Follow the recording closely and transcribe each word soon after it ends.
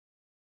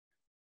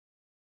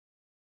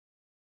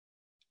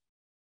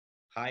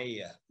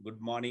Hi, good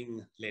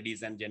morning,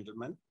 ladies and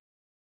gentlemen.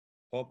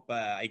 Hope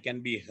I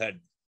can be heard.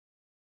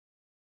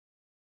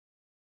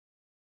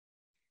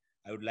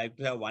 I would like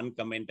to have one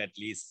comment at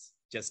least,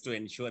 just to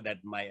ensure that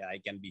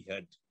I can be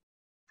heard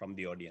from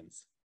the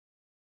audience.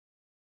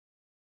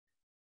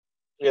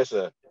 Yes,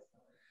 sir.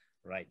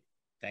 Right.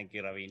 Thank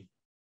you, Raveen.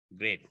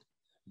 Great.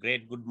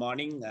 Great. Good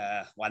morning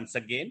once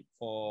again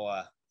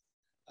for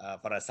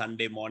a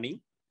Sunday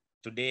morning.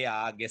 Today,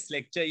 our guest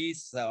lecture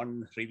is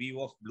on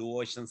review of Blue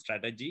Ocean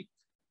strategy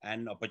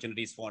and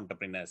opportunities for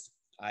entrepreneurs.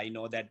 I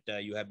know that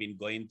you have been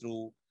going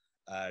through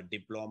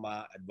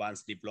diploma,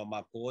 advanced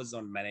diploma course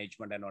on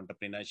management and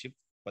entrepreneurship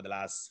for the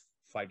last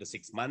 5 to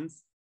 6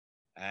 months.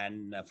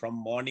 And from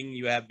morning,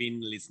 you have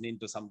been listening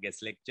to some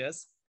guest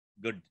lectures.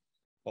 Good.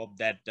 Hope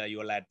that you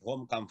are at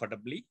home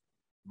comfortably.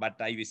 But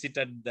I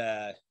visited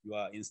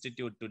your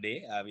institute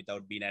today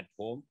without being at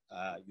home.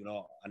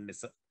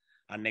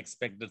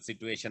 Unexpected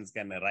situations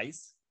can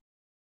arise.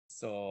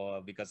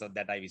 So because of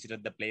that, I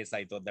visited the place.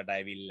 I thought that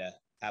I will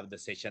have the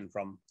session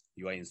from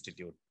your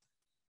institute.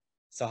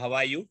 So how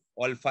are you?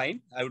 All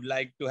fine? I would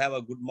like to have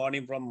a good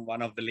morning from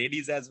one of the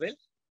ladies as well.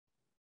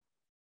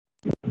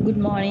 Good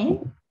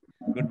morning.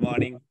 Good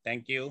morning.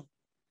 Thank you.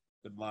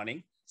 Good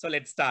morning. So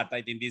let's start.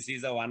 I think this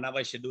is a 1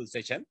 hour scheduled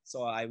session.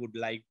 So I would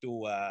like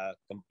to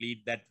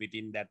complete that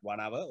within that 1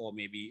 hour, or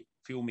maybe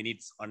few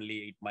minutes only.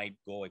 It might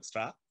go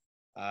extra,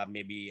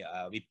 maybe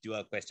with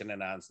your question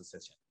and answer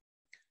session.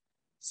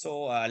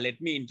 So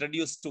let me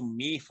introduce to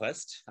me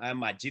first. I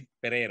am Ajit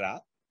Pereira.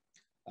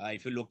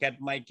 If you look at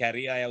my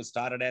career, I have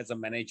started as a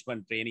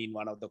management trainee in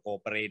one of the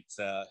corporates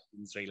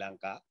in Sri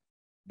Lanka.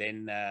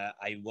 Then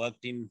I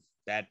worked in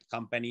that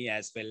company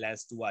as well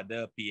as 2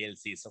 other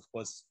PLCs. Of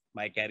course,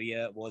 my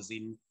career was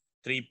in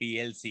 3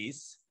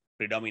 PLCs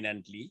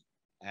predominantly,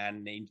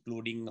 and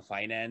including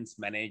finance,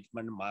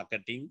 management,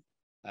 marketing,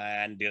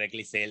 and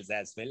directly sales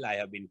as well. I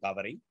have been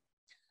covering.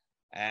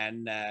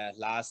 And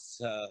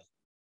last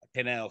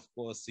tenure, of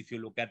course, if you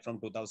look at from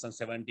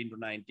 2017 to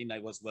 19, I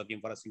was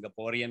working for a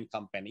Singaporean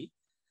company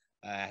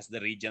as the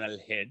regional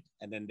head.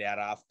 And then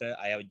thereafter,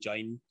 I have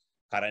joined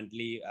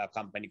currently a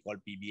company called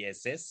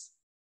PBSS,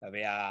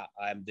 where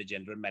I'm the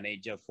general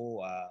manager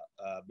for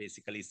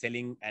basically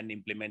selling and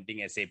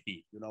implementing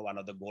SAP, one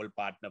of the gold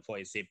partner for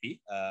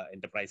SAP,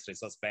 Enterprise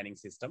Resource Planning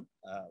System,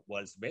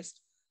 world's best.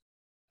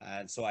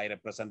 And so I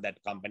represent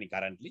that company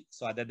currently.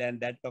 So other than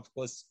that, of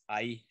course,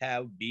 I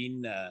have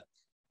been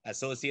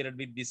associated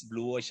with this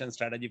Blue Ocean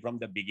strategy from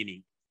the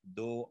beginning.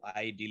 Though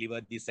I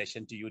delivered this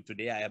session to you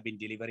today, I have been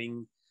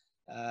delivering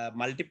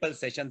multiple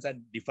sessions at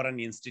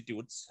different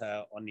institutes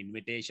on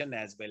invitation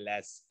as well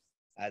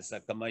as a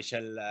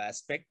commercial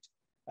aspect.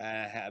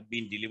 Have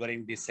been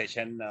delivering this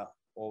session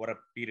over a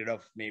period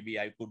of maybe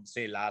I could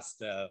say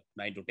last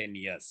 9 to 10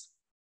 years.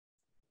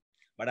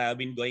 But I have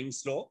been going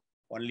slow.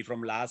 Only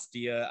from last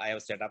year, I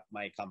have set up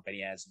my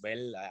company as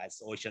well as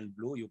Ocean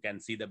Blue. You can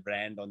see the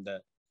brand on the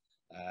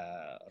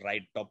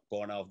right top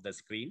corner of the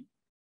screen.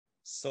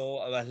 So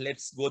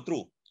let's go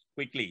through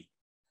quickly.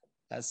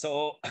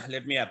 So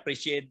let me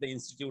appreciate the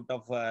Institute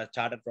of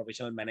Chartered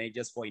Professional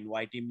Managers for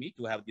inviting me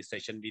to have this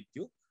session with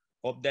you.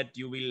 Hope that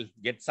you will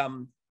get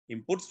some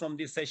inputs from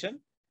this session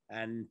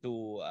and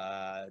to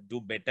do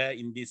better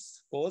in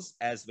this course,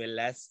 as well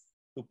as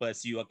to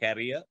pursue a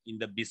career in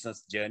the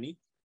business journey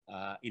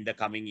in the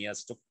coming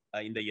years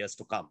in the years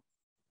to come.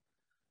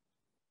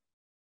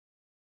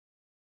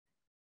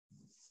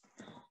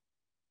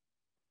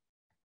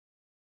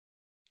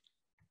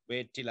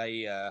 Wait till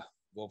I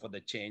go for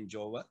the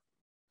changeover.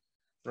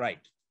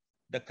 Right.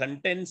 The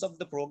contents of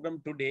the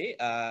program today,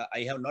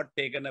 I have not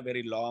taken a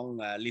very long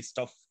list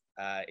of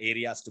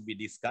areas to be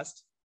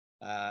discussed.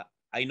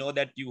 I know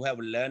that you have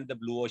learned the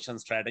Blue Ocean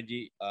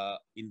strategy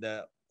in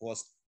the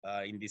course,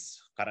 in this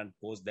current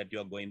course that you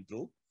are going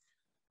through.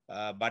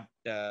 But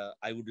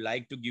I would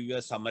like to give you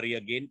a summary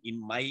again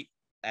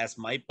as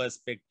my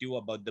perspective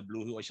about the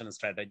Blue Ocean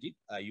strategy.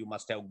 You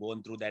must have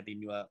gone through that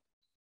in your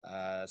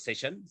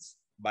sessions.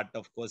 But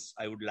of course,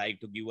 I would like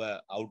to give an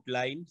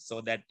outline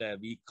so that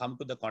we come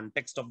to the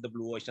context of the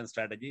Blue Ocean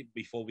strategy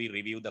before we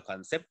review the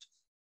concept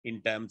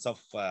in terms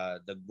of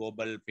the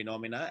global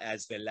phenomena,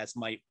 as well as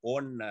my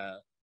own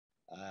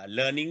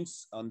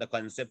learnings on the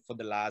concept for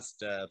the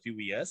last few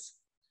years.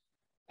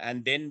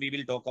 And then we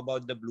will talk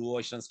about the Blue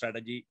Ocean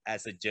strategy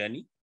as a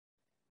journey.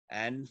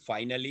 And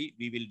finally,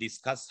 we will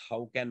discuss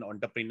how can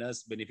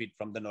entrepreneurs benefit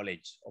from the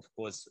knowledge. Of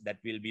course, that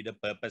will be the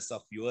purpose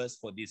of yours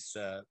for this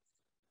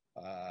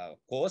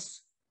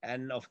course.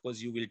 And of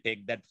course, you will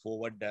take that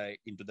forward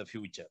into the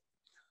future.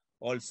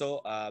 Also,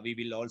 we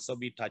will also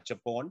be touch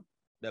upon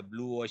the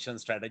Blue Ocean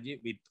strategy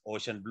with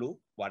Ocean Blue,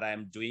 what I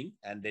am doing.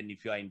 And then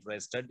if you are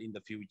interested in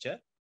the future,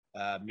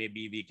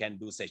 maybe we can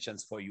do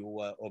sessions for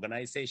your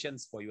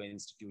organizations, for your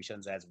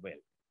institutions as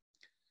well.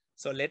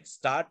 So let's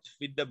start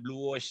with the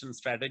Blue Ocean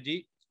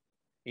strategy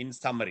in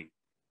summary.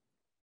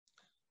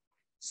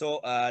 So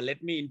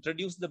let me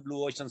introduce the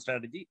Blue Ocean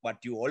strategy, what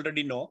you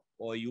already know,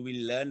 or you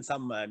will learn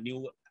some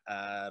new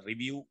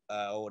review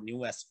or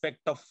new aspect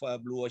of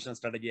Blue Ocean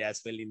strategy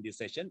as well in this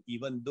session.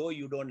 Even though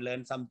you don't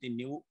learn something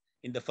new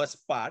in the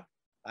first part,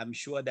 I'm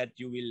sure that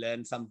you will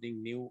learn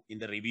something new in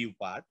the review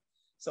part.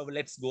 So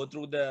let's go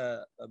through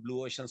the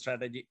Blue Ocean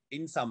strategy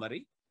in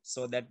summary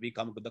so that we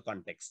come to the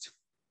context.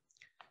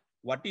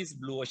 What is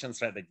Blue Ocean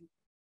strategy?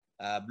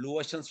 Blue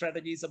Ocean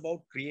strategy is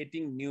about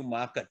creating new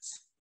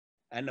markets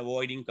and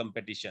avoiding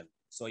competition.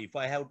 So if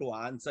I have to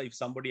answer, if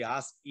somebody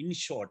asks in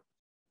short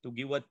to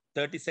give a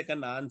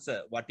 30-second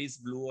answer, what is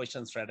Blue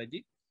Ocean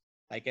strategy?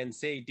 I can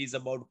say it is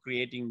about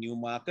creating new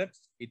markets.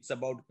 It's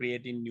about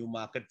creating new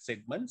market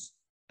segments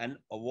and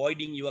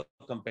avoiding your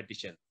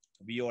competition.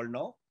 We all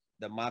know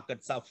the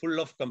markets are full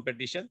of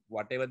competition,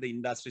 whatever the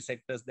industry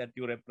sectors that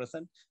you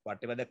represent,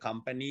 whatever the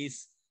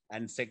companies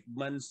and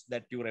segments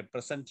that you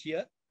represent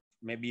here,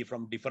 maybe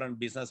from different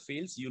business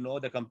fields, you know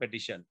the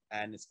competition.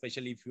 And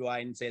especially if you are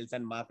in sales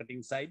and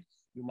marketing side,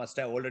 you must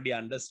have already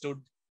understood,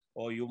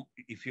 or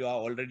if you are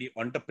already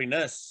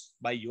entrepreneurs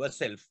by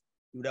yourself,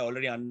 you would have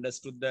already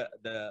understood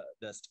the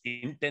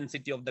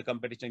intensity of the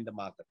competition in the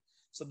market.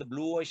 So the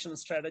Blue Ocean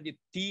strategy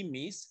theme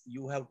is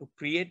you have to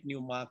create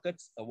new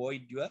markets,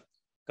 avoid your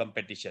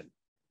competition.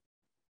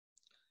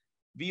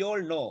 We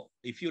all know,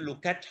 if you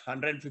look at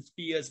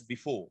 150 years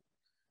before,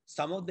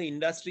 some of the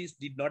industries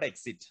did not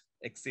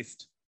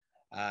exist.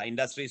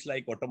 Industries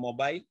like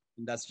automobile,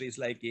 industries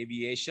like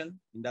aviation,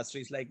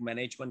 industries like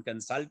management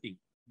consulting,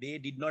 they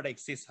did not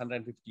exist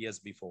 150 years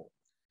before,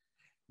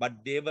 but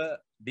they were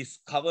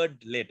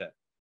discovered later.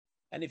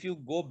 And if you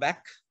go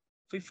back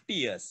 50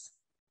 years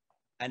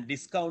and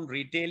discount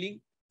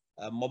retailing,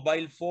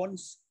 mobile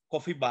phones,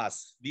 coffee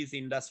bars, these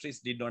industries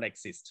did not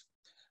exist.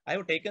 I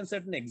have taken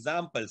certain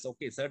examples.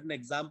 Okay, certain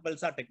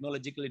examples are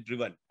technologically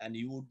driven, and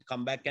you would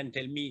come back and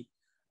tell me,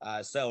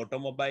 so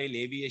automobile,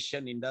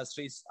 aviation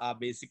industries are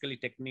basically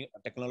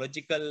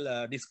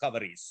technological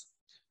discoveries.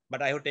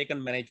 But I have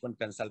taken management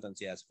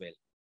consultancy as well.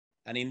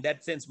 And in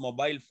that sense,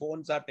 mobile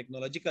phones are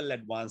technological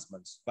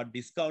advancements, but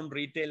discount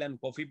retail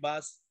and coffee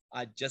bars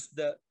are just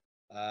the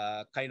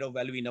kind of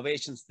value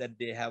innovations that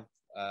they have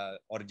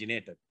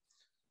originated.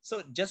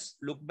 So just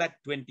look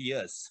back 20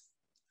 years.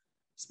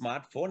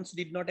 Smartphones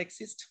did not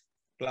exist.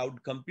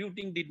 Cloud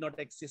computing did not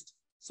exist.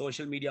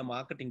 Social media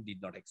marketing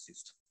did not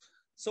exist.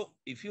 So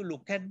if you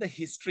look at the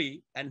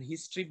history and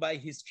history by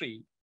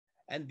history,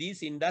 and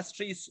these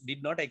industries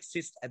did not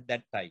exist at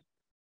that time.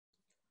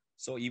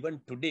 So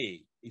even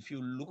today, if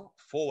you look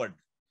forward,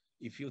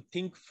 if you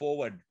think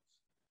forward,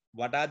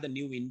 what are the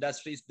new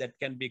industries that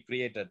can be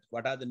created?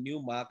 What are the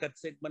new market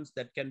segments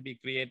that can be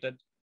created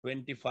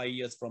 25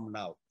 years from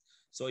now?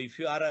 So if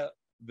you are a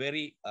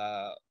very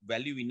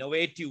value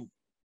innovative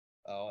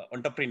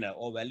entrepreneur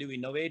or value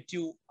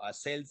innovative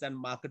sales and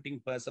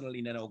marketing personnel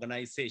in an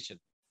organization,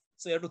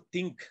 so you have to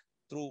think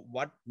through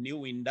what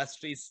new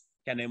industries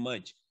can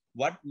emerge,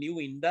 what new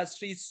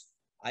industries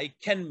I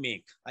can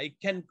make, I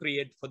can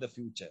create for the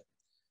future.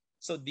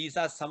 So these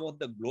are some of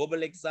the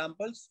global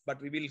examples,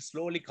 but we will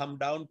slowly come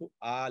down to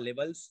our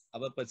levels,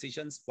 our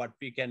positions, what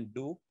we can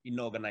do in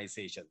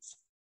organizations.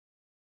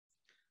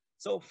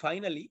 So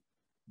finally,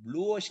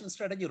 Blue Ocean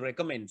strategy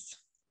recommends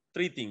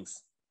 3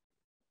 things.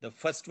 The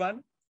first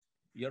one,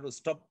 you have to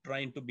stop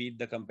trying to beat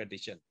the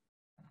competition.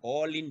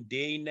 All in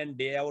day in and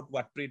day out,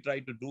 what we try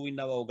to do in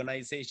our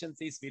organizations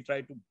is we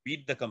try to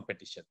beat the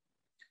competition.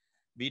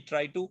 We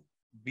try to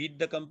beat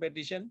the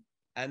competition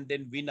and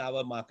then win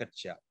our market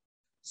share.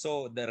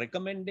 So the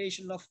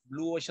recommendation of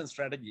Blue Ocean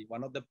strategy,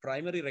 one of the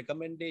primary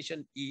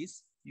recommendation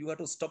is you have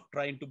to stop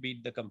trying to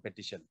beat the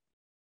competition.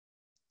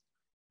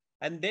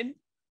 And then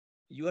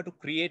you have to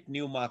create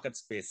new market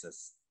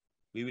spaces.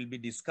 We will be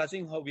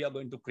discussing how we are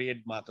going to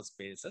create market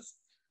spaces.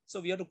 So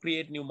we have to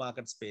create new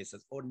market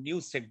spaces or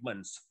new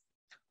segments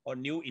or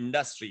new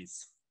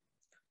industries.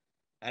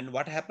 And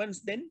what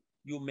happens then?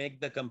 You make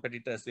the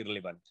competitors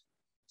irrelevant.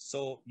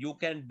 So you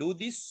can do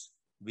this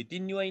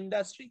within your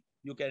industry.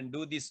 You can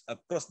do this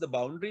across the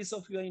boundaries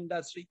of your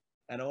industry.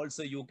 And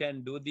also you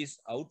can do this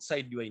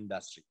outside your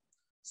industry.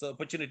 So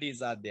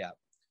opportunities are there.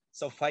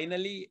 So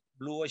finally,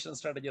 Blue Ocean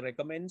strategy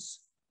recommends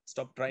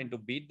stop trying to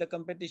beat the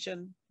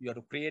competition. You have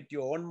to create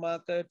your own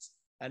markets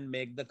and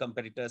make the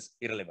competitors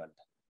irrelevant.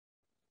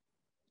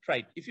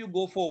 Right. If you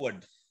go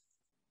forward,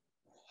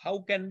 how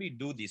can we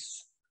do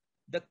this?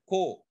 The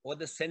core or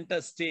the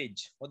center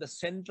stage or the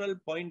central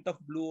point of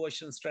Blue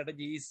Ocean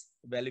strategy is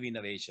value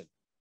innovation.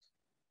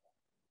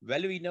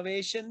 Value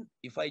innovation,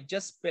 if I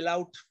just spell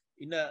out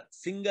in a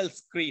single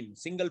screen,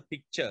 single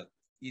picture,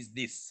 is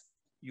this.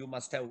 You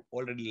must have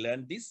already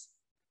learned this.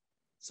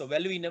 So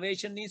value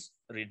innovation is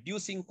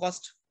reducing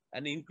cost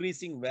and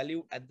increasing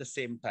value at the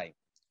same time.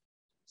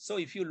 So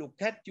if you look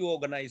at your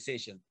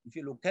organization, if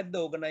you look at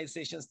the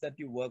organizations that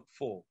you work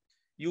for,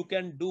 you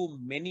can do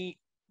many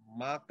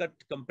market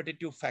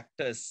competitive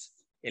factors,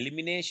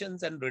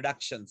 eliminations and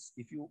reductions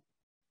if you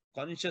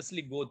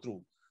consciously go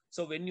through.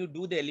 So when you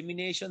do the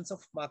eliminations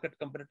of market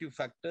competitive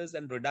factors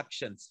and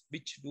reductions,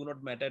 which do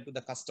not matter to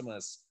the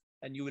customers,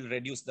 and you will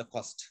reduce the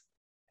cost.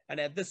 And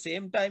at the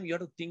same time, you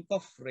have to think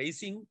of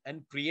raising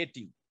and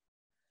creating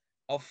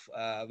of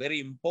very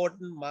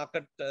important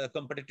market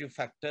competitive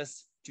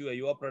factors to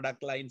your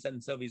product lines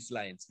and service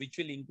lines, which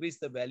will increase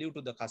the value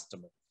to the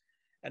customer.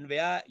 And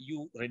where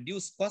you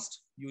reduce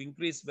cost, you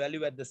increase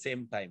value at the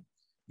same time,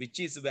 which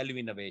is value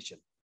innovation.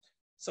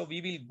 So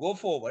we will go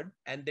forward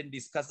and then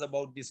discuss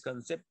about this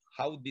concept,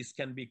 how this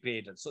can be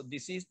created. So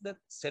this is the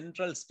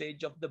central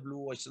stage of the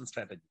blue ocean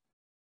strategy.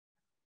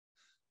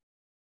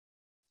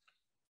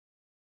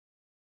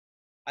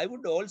 I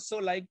would also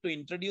like to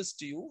introduce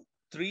to you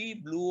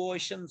 3 blue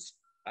ocean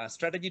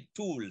strategy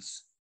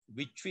tools,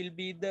 which will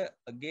be the,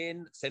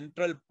 again,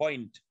 central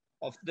point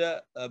of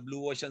the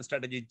blue ocean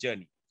strategy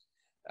journey.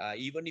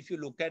 Even if you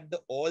look at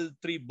all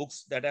 3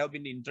 books that have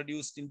been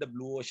introduced in the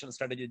blue ocean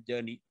strategy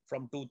journey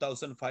from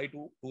 2005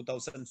 to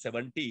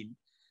 2017,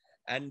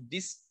 and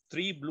these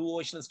 3 blue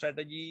ocean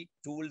strategy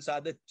tools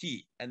are the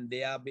key, and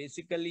they are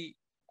basically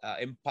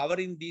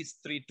empowering these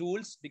 3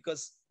 tools,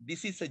 because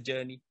this is a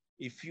journey.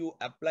 If you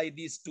apply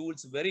these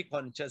tools very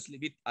consciously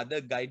with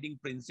other guiding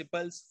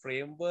principles,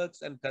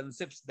 frameworks, and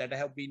concepts that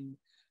have been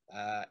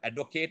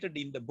advocated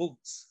in the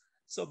books,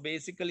 so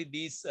basically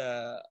these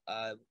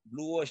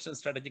blue ocean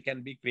strategy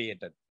can be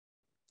created.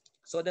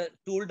 So the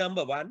tool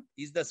number 1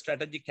 is the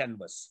strategy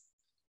canvas.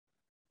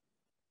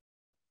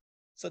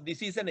 So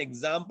this is an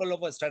example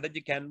of a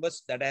strategy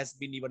canvas that has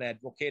been even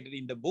advocated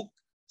in the book.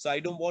 So I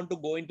don't want to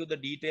go into the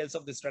details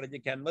of the strategy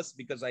canvas,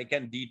 because I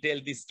can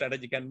detail this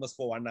strategy canvas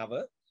for 1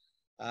 hour.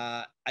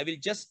 I will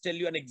just tell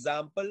you an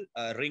example.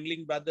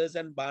 Ringling Brothers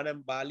and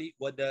Barnum Bali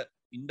were the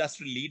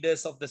industry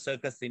leaders of the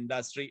circus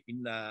industry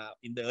in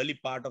the early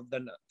part of the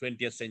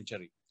 20th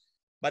century.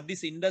 But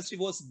this industry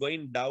was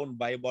going down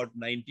by about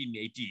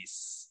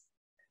 1980s.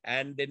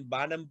 And then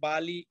Barnum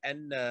Bali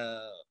and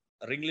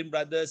Ringling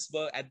Brothers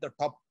were at the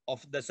top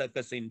of the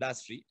circus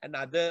industry, and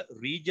other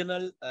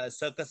regional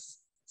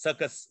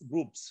circus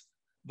groups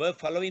were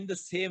following the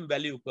same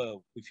value curve.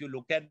 If you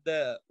look at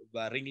the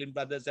Ringling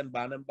Brothers and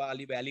Barnum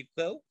Bali value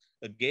curve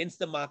against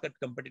the market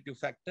competitive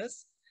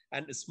factors,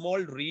 and small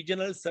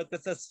regional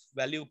circuses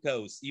value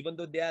curves, even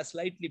though they are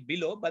slightly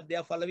below, but they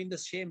are following the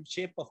same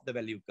shape of the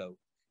value curve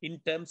in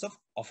terms of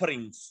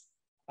offerings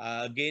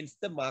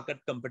against the market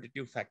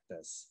competitive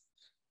factors.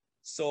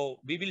 So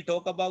we will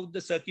talk about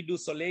the Cirque du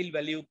Soleil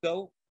value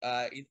curve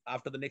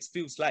after the next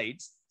few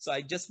slides. So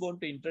I just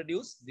want to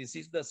introduce, this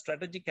is the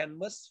strategy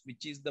canvas,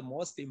 which is the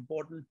most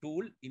important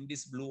tool in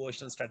this blue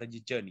ocean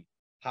strategy journey.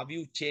 How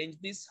you change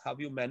this, how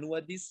you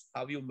maneuver this,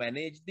 how you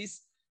manage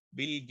this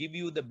will give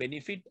you the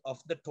benefit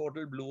of the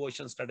total blue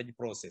ocean strategy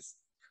process.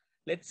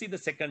 Let's see the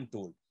second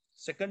tool.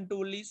 Second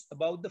tool is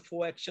about the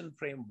 4-action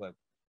framework.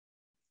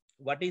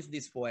 What is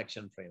this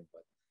 4-action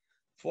framework?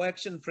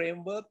 4-action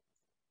framework,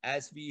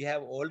 as we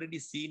have already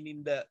seen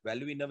in the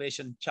value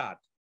innovation chart,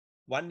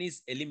 one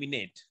is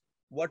eliminate.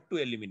 What to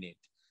eliminate?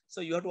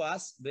 So you have to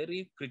ask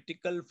very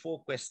critical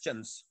 4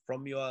 questions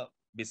from your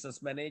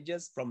business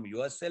managers, from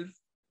yourself,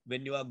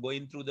 when you are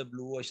going through the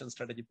blue ocean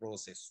strategy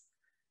process.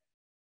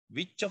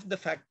 Which of the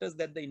factors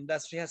that the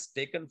industry has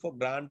taken for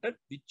granted,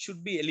 which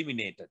should be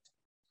eliminated?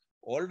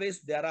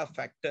 Always there are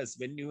factors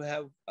when you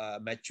have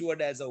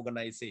matured as an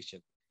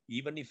organization,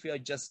 even if you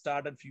have just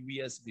started a few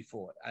years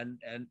before, and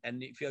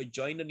if you have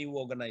joined a new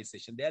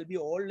organization, there'll be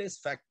always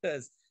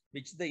factors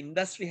which the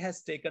industry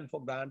has taken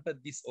for granted,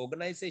 this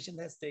organization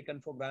has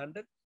taken for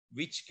granted,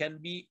 which can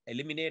be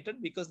eliminated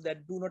because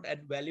that do not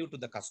add value to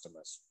the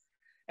customers.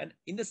 And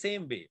in the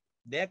same way,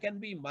 there can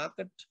be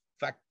market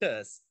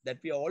factors that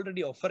we are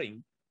already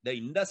offering, the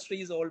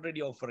industry is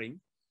already offering,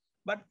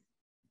 but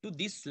to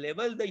this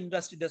level, the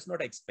industry does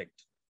not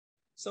expect.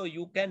 So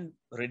you can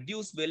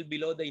reduce well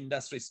below the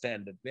industry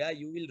standard, where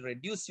you will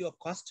reduce your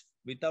cost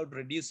without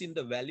reducing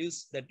the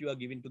values that you are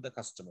giving to the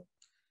customer.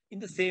 In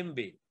the same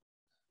way,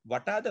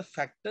 what are the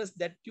factors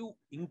that you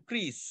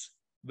increase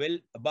well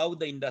above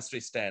the industry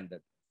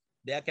standard?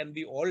 There can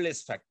be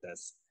always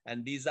factors,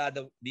 and these are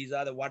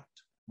the what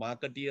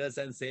marketeers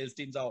and sales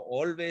teams are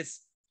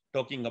always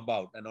talking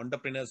about, and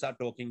entrepreneurs are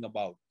talking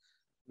about,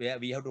 where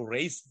we have to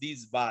raise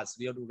these bars,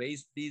 we have to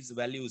raise these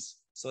values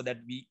so that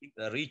we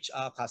reach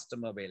our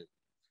customer well.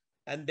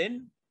 And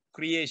then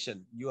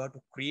creation, you have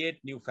to create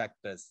new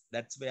factors.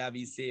 That's where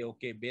we say,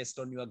 okay, based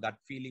on your gut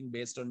feeling,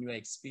 based on your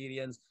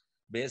experience,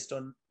 based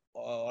on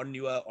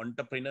your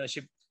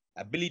entrepreneurship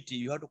ability,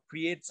 you have to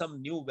create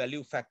some new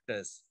value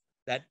factors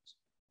that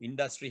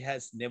industry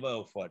has never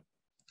offered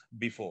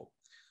before.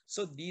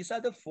 So these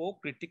are the 4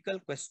 critical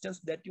questions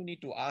that you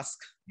need to ask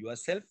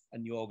yourself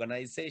and your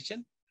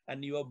organization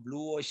and your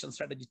blue ocean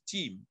strategy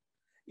team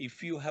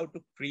if you have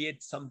to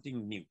create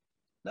something new.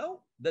 Now,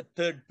 the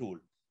third tool.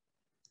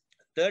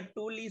 Third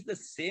tool is the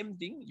same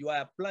thing you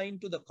are applying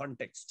to the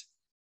context.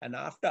 And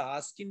after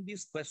asking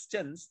these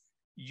questions,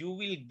 you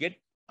will get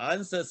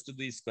answers to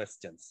these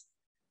questions.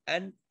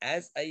 And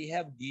as I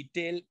have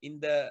detailed in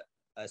the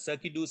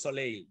Cirque du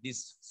Soleil,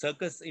 this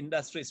circus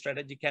industry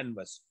strategy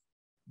canvas,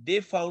 they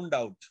found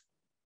out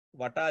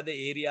what are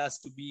the areas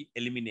to be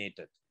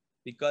eliminated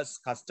because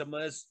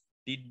customers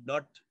did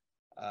not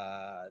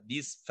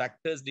these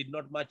factors did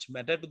not much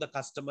matter to the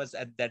customers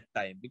at that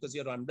time, because you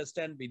have to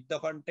understand with the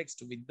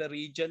context, with the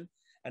region,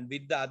 and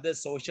with the other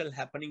social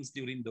happenings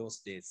during those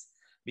days.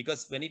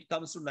 Because when it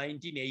comes to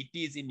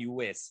 1980s in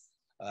US,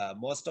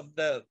 most of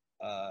the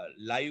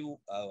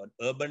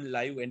urban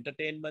live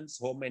entertainments,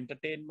 home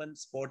entertainment,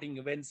 sporting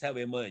events have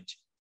emerged.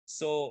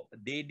 So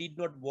they did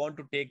not want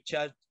to take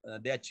charge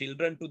their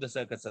children to the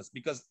circuses,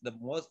 because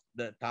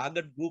the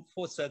target group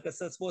for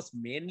circuses was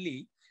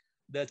mainly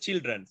the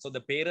children. So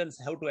the parents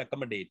have to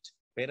accommodate,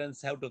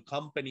 parents have to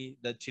accompany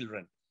the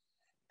children.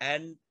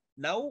 And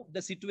now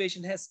the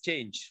situation has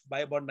changed by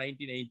about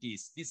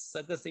 1980s. This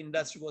circus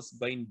industry was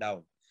going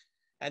down.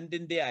 And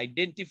then they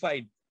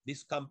identified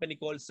this company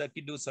called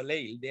Cirque du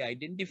Soleil. They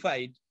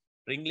identified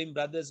Ringling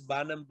Brothers,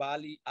 Barnum,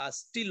 Bali are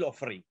still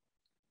offering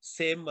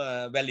same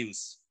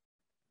values.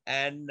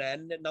 And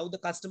now the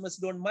customers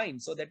don't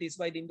mind. So that is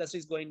why the industry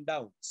is going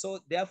down. So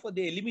therefore,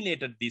 they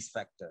eliminated these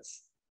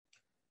factors.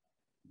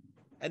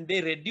 And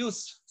they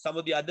reduced some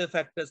of the other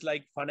factors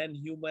like fun and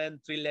humor and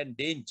thrill and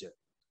danger.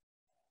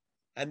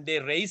 And they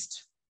raised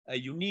a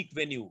unique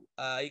venue.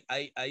 I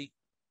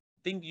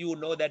think you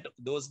know that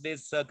those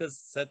days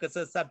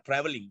circuses are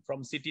traveling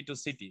from city to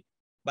city,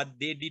 but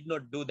they did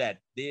not do that.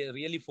 They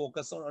really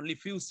focus on only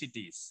few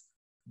cities.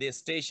 They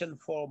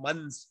stationed for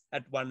months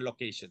at one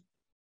location.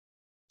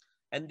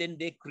 And then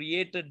they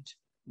created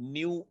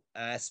new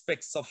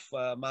aspects of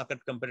market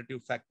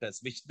competitive factors,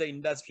 which the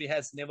industry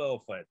has never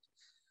offered.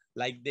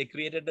 Like they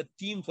created a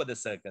theme for the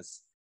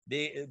circus.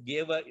 They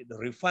gave a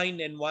refined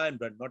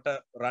environment, not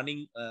a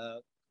running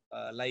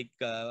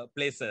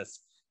places.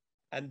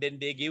 And then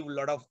they give a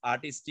lot of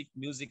artistic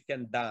music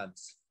and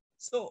dance.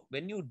 So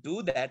when you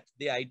do that,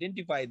 they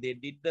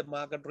did the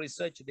market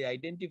research, they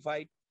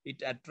identified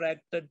it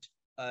attracted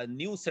a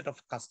new set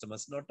of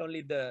customers, not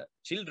only the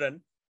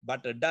children,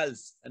 but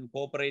adults and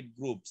corporate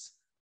groups.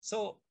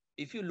 So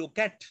if you look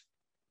at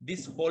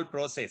this whole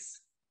process,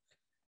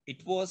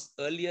 it was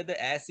earlier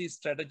the as-is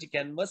strategy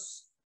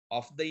canvas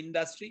of the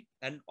industry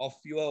and of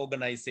your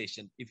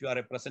organization. If you are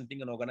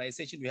representing an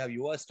organization, you have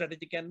your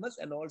strategy canvas,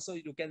 and also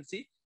you can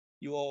see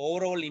your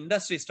overall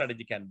industry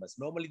strategy canvas.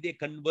 Normally they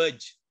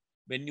converge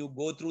when you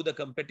go through the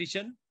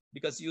competition,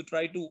 because you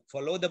try to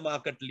follow the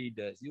market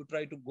leaders, you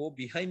try to go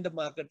behind the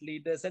market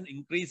leaders and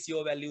increase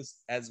your values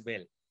as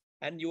well.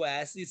 And your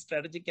as-is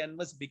strategy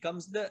canvas become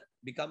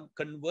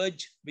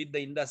converge with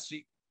the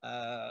industry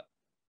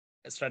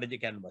strategy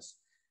canvas.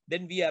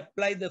 Then we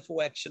apply the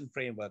 4-action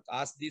framework,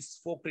 ask these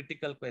 4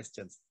 critical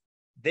questions.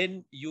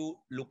 Then you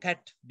look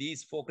at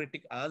these 4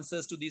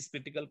 answers to these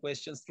critical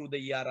questions through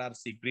the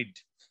ERRC grid.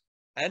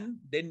 And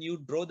then you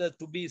draw the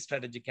to-be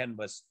strategy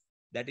canvas.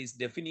 That is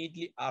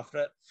definitely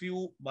after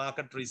few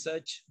market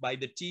research by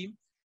the team.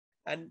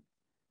 And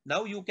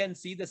now you can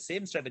see the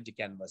same strategy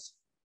canvas.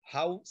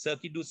 How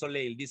Cirque du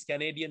Soleil, this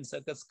Canadian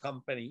circus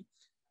company,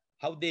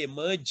 how they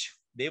emerge.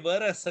 They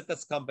were a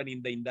circus company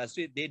in the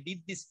industry. They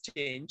did this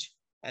change,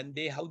 and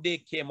how they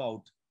came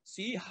out.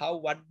 See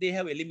what they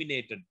have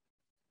eliminated.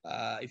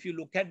 If you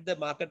look at the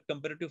market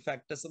competitive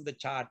factors on the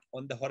chart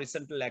on the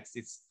horizontal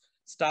axis,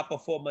 star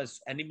performers,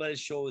 animal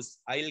shows,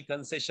 aisle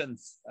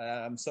concessions.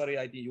 I'm sorry,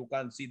 I think you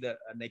can't see the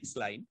next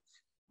line.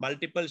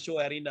 Multiple show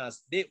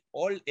arenas, they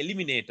all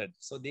eliminated.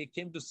 So they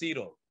came to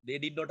 0. They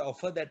did not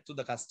offer that to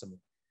the customer.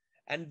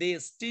 And they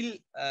still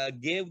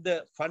gave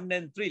the fun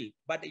and thrill,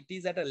 but it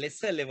is at a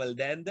lesser level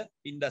than the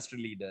industry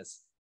leaders.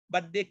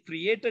 But they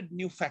created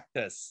new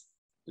factors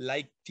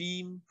like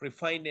team,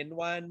 refined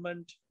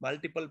environment,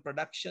 multiple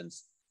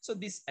productions. So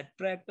this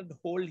attracted a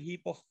whole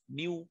heap of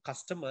new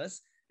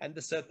customers, and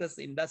the circus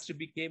industry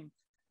became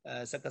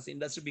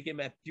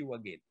active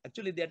again.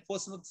 Actually, that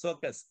was not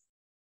circus.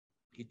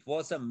 It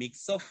was a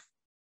mix of,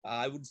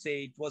 I would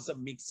say it was a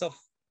mix of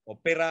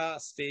opera,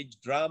 stage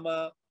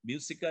drama,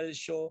 musical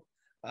show.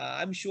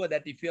 I'm sure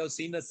that if you have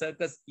seen a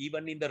circus,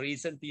 even in the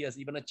recent years,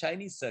 even a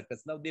Chinese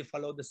circus, now they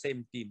follow the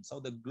same theme. So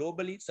the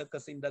globally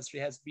circus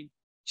industry has been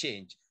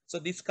changed. So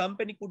this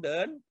company could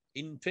earn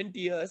in 20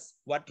 years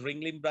what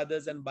Ringling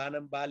Brothers and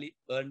Barnum Bali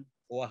earned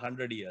over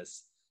 100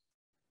 years.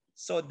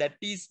 So that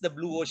is the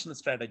blue ocean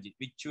strategy,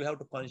 which you have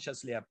to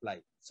consciously apply.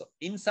 So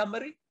in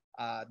summary,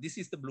 this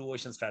is the blue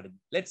ocean strategy.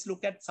 Let's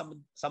look at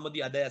some of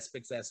the other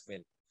aspects as well.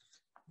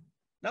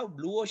 Now,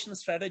 blue ocean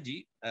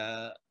strategy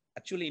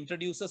actually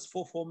introduces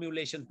 4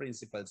 formulation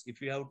principles.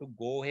 If you have to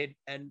go ahead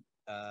and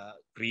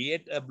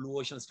create a blue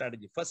ocean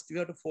strategy, first you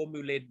have to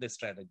formulate the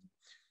strategy.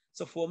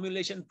 So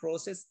formulation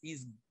process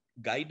is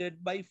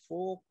guided by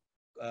 4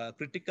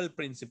 critical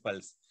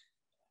principles.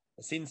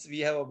 Since we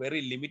have a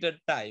very limited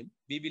time,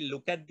 we will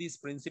look at these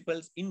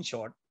principles in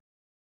short.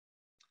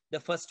 The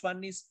first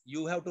one is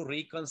you have to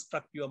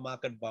reconstruct your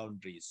market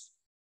boundaries.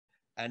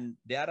 And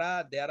there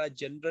are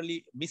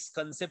generally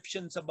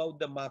misconceptions about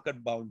the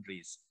market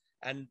boundaries.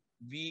 And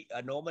we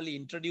normally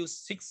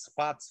introduce 6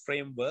 parts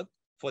framework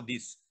for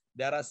this.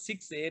 There are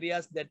 6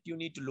 areas that you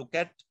need to look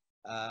at.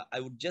 I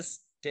would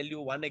just tell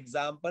you one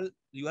example.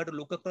 You have to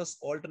look across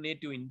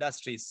alternative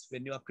industries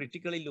when you are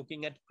critically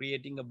looking at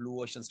creating a blue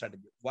ocean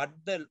strategy. What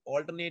the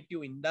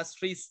alternative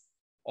industries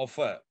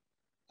offer.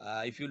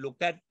 If you look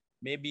at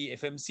maybe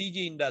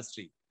FMCG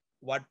industry,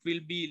 what will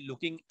be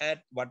looking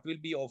at, what will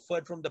be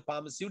offered from the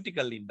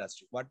pharmaceutical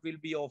industry, what will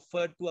be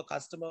offered to a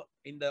customer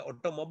in the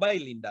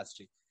automobile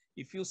industry.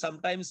 If you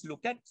sometimes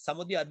look at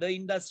some of the other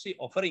industry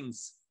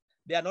offerings,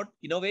 they are not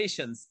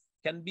innovations,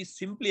 can be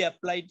simply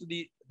applied to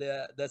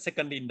the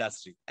second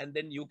industry, and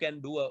then you can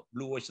do a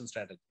blue ocean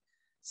strategy.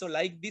 So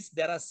like this,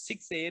 there are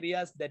 6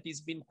 areas that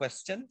is being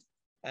questioned,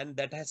 and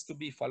that has to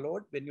be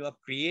followed when you are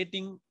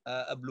creating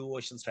a blue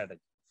ocean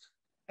strategy.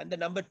 And the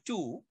number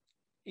 2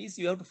 is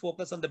you have to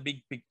focus on the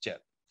big picture.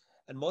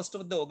 And most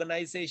of the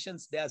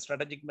organizations, their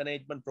strategic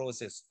management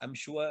process, I'm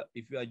sure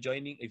if you are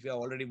joining, if you are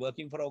already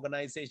working for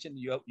organization,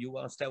 you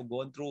must have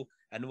gone through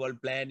annual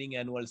planning,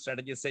 annual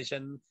strategy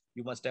session.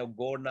 You must have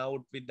gone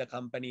out with the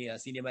company, a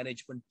senior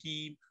management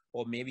team,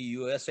 or maybe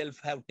you yourself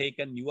have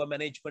taken your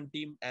management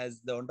team as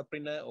the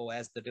entrepreneur or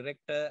as the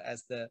director,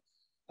 as the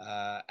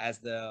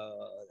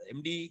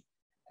MD.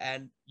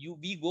 And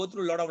we go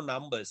through a lot of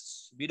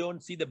numbers. We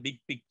don't see the big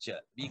picture.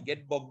 We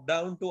get bogged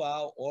down to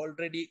our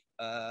already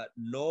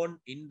known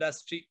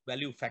industry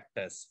value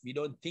factors. We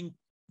don't think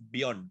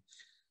beyond.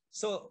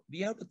 So we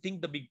have to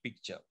think the big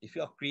picture. If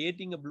you are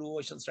creating a blue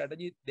ocean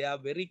strategy, they are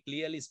very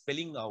clearly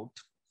spelling out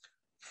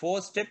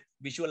 4-step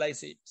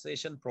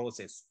visualization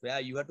process, where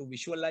you have to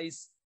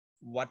visualize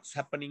what's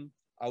happening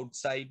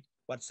outside,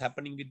 what's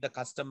happening with the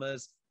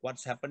customers,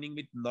 what's happening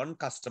with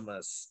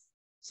non-customers.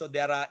 So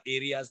there are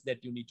areas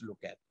that you need to look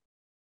at.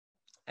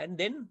 And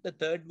then the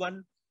third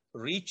one,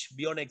 reach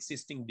beyond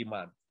existing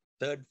demand,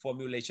 third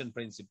formulation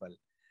principle.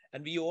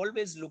 And we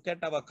always look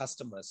at our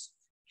customers.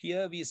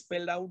 Here we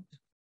spelled out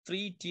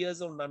 3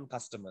 tiers of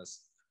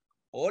non-customers.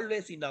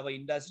 Always in our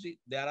industry,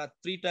 there are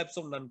 3 types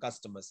of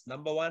non-customers.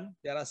 Number 1,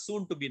 there are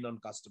soon to be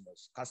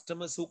non-customers.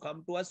 Customers who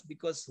come to us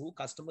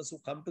customers who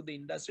come to the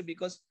industry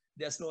because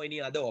there's no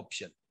any other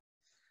option.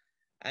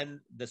 And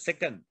the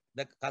second,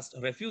 the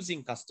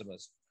refusing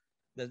customers.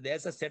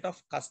 There's a set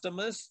of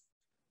customers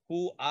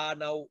who are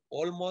now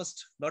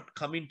almost not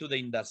coming to the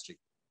industry.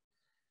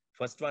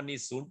 First one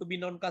is soon to be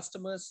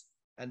non-customers,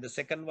 and the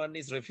second one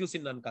is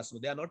refusing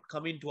non-customers. They are not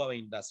coming to our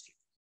industry,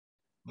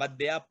 but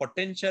they are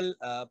potential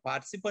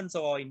participants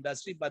of our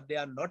industry, but they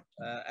are not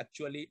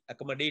actually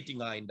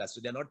accommodating our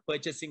industry. They're not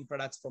purchasing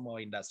products from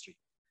our industry.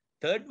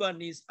 Third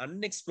one is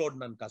unexplored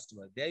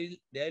non-customers. There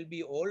will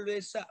be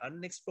always an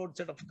unexplored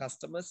set of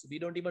customers we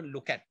don't even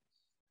look at.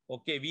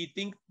 Okay, we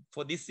think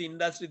for this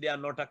industry, they are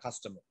not a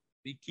customer.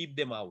 We keep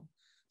them out.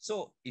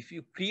 So if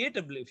you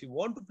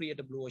want to create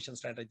a blue ocean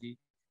strategy,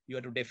 you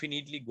have to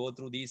definitely go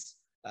through these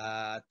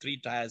 3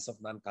 tiers of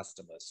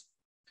non-customers.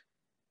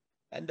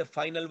 And the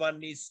final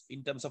one is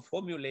in terms of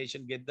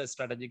formulation, get the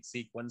strategic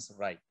sequence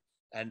right.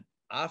 And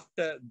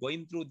after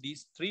going through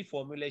these 3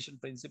 formulation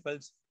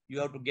principles, you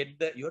have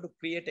to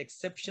create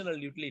exceptional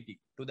utility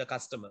to the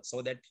customer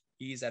so that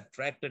he is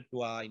attracted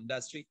to our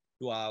industry,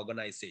 to our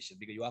organization,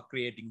 because you are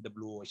creating the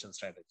blue ocean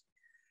strategy.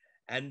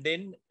 And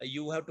then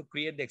you have to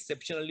create the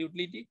exceptional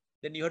utility.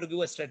 Then you have to give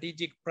a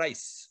strategic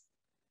price,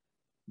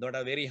 not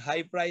a very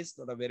high price,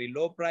 not a very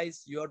low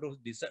price. You have to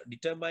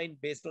determine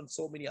based on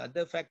so many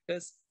other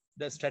factors,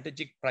 the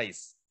strategic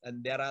price.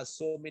 And there are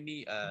so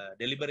many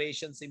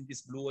deliberations in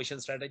this blue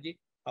ocean strategy,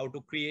 how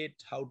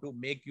to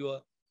make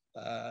your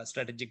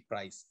strategic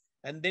price.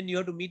 And then you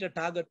have to meet a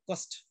target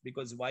cost,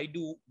 because why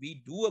do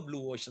we do a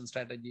blue ocean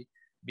strategy?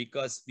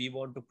 Because we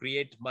want to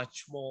create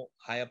much more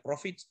higher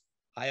profits,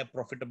 higher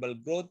profitable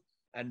growth,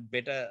 and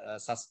better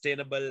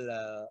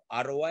sustainable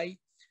ROI,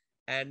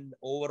 and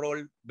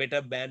overall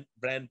better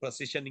brand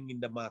positioning in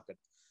the market.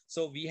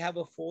 So we have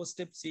a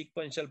 4-step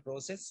sequential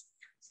process,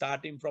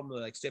 starting from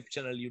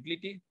exceptional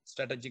utility,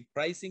 strategic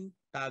pricing,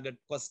 target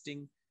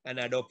costing, and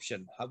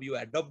adoption. How you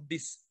adopt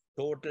this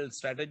total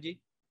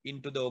strategy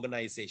into the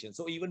organization.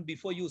 So even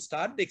before you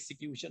start the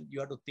execution, you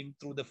have to think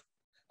through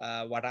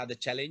what are the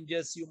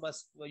challenges you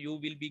will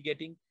be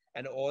getting,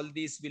 and all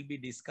these will be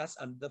discussed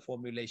under the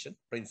formulation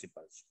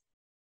principles.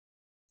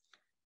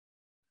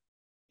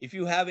 If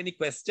you have any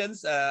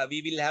questions,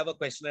 we will have a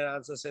question and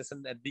answer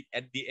session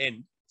at the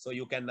end, so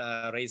you can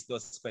raise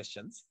those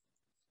questions.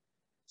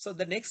 So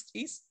the next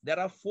is, there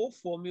are 4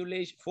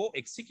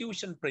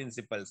 execution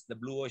principles the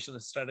Blue Ocean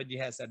strategy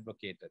has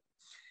advocated.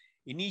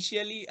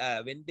 Initially,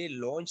 when they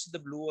launched the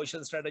Blue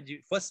Ocean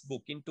strategy first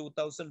book in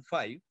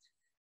 2005,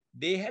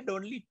 they had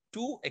only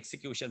 2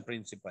 execution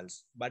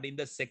principles. But in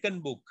the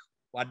second book,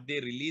 what they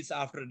released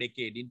after a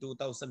decade in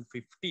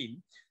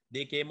 2015,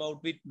 they came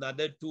out with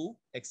another 2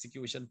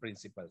 execution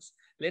principles.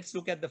 Let's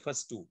look at the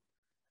first 2.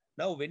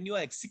 Now, when you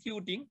are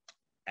executing,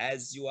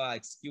 as you are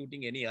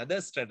executing any other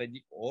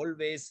strategy,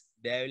 always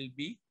there will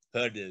be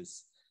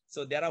hurdles.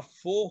 So there are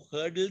 4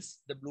 hurdles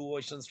the Blue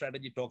Ocean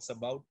strategy talks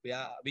about,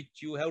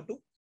 which you have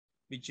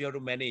to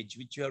manage,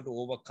 which you have to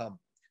overcome.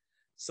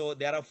 So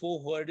there are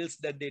 4 hurdles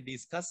that they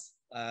discuss,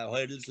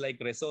 hurdles like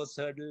resource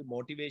hurdle,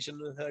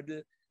 motivational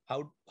hurdle.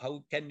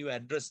 How can you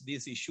address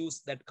these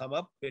issues that come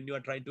up when you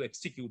are trying to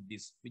execute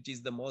this, which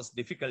is the most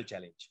difficult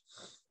challenge.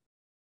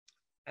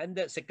 And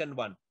the second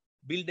one,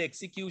 build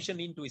execution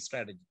into a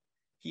strategy.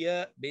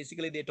 Here,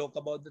 basically, they talk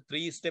about the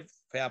 3-step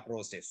fair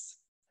process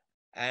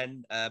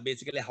and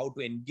basically how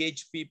to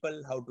engage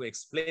people, how to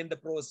explain the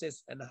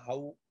process, and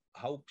how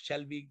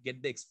shall we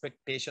get the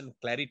expectation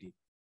clarity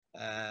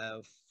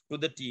to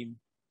the team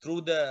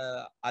through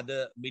the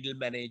other middle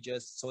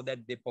managers so that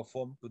they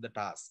perform to the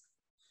task.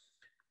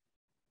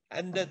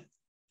 And the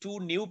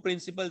 2 new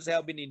principles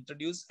have been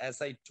introduced,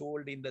 as I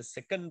told in the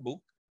second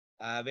book,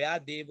 where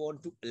they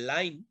want to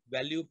align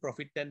value,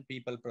 profit, and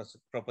people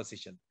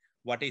proposition.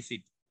 What is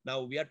it?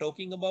 Now we are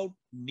talking about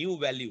new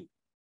value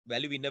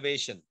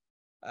innovation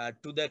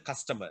to the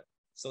customer.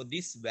 So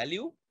this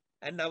value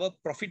and our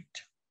profit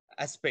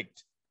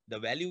aspect, the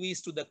value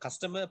is to the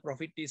customer,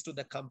 profit is to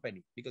the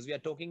company, because we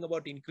are talking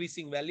about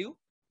increasing value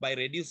by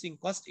reducing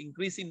cost,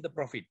 increasing the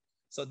profit.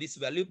 So this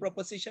value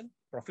proposition,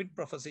 profit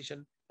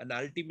proposition, and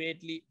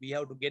ultimately we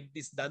have to get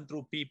this done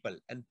through people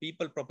and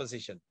people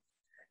proposition.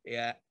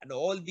 And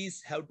all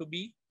these have to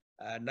be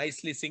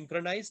nicely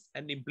synchronized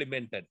and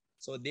implemented.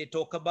 So they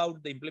talk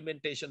about the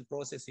implementation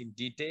process in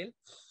detail,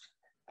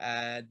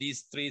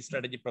 these 3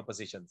 strategy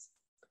propositions.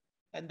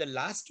 And the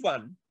last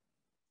one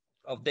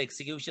of the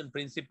execution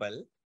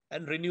principle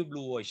and renew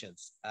blue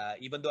oceans.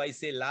 Even though I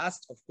say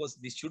last, of course,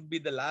 this should be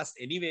the last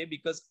anyway,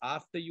 because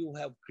after you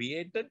have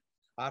created,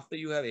 after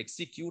you have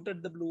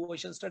executed the blue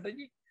ocean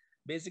strategy,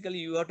 basically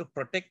you have to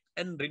protect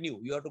and renew.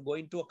 You have to go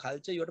into a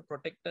culture, you have to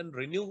protect and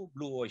renew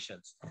blue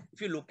oceans.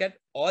 If you look at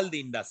all the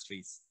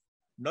industries,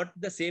 not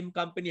the same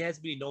company has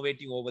been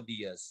innovating over the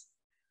years.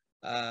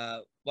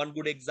 One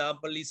good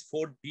example is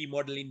Ford T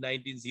model in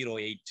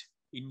 1908.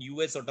 In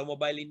US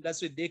automobile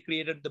industry, they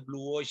created the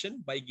blue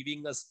ocean by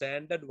giving a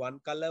standard 1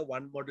 color,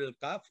 1 model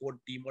car, Ford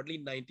T model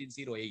in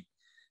 1908.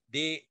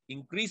 They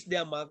increased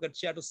their market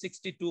share to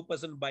 62%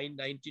 by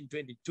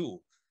 1922.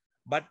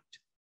 But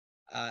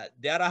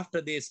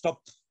thereafter, they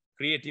stopped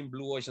creating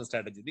blue ocean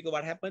strategies. Because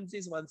what happens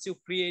is once you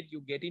create,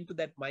 you get into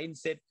that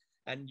mindset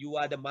and you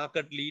are the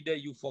market leader,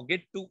 you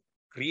forget to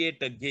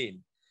create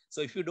again.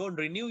 So if you don't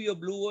renew your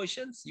blue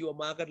oceans, your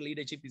market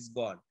leadership is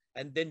gone.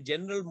 And then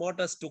General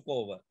Motors took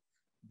over.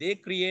 They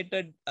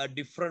created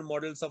different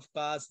models of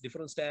cars,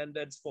 different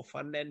standards for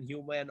fun and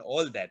humor and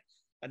all that.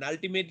 And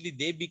ultimately,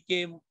 they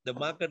became the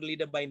market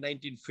leader by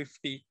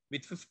 1950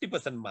 with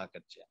 50%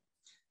 market share.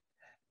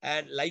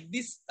 And like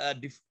this,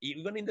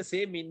 even in the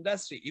same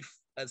industry, if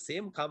a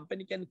same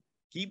company can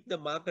keep the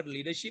market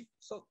leadership,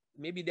 so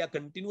maybe they are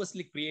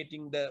continuously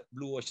creating the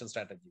blue ocean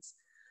strategies.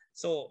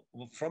 So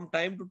from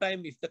time to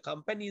time, if the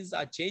companies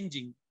are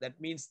changing, that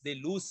means they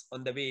lose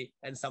on the way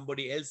and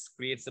somebody else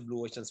creates a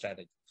blue ocean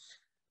strategy.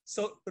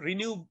 So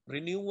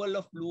renewal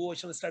of blue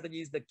ocean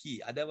strategy is the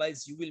key.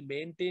 Otherwise, you will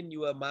maintain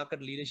your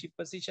market leadership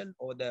position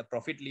or the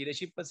profit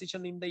leadership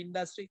position in the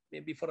industry,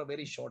 maybe for a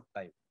very short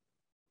time.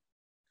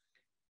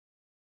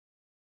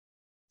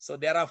 So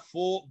there are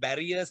 4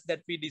 barriers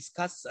that we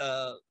discuss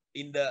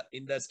in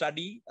the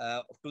study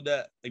to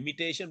the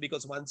imitation,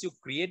 because once you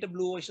create a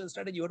blue ocean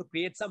strategy, you have to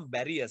create some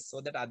barriers so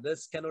that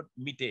others cannot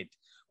imitate.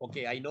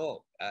 Okay, I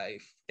know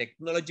if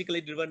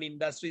technologically driven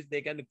industries,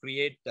 they can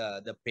create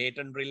the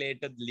patent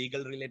related,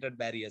 legal related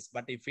barriers.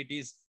 But if it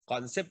is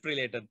concept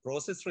related,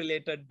 process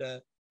related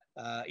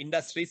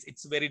industries,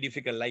 it's very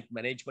difficult, like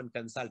management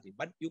consulting.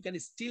 But you can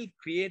still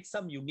create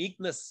some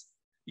uniqueness,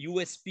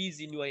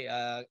 USPs in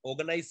your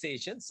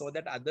organization so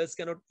that others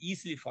cannot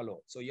easily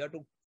follow. So you have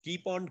to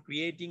keep on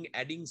creating,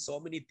 adding so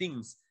many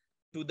things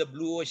to the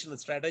blue ocean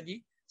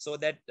strategy so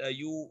that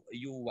you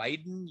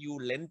widen, you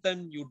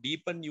lengthen, you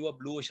deepen your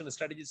blue ocean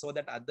strategy so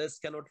that others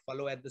cannot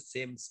follow at the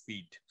same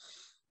speed.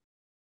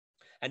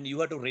 And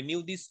you have to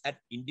renew this at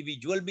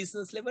individual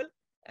business level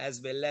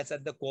as well as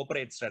at the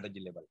corporate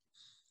strategy level.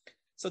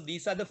 So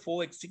these are the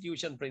 4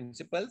 execution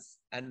principles,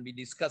 and we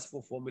discuss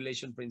 4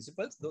 formulation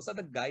principles. Those are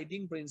the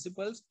guiding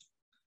principles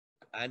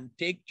and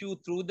take you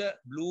through the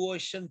blue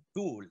ocean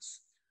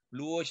tools,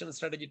 blue ocean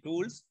strategy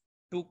tools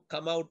to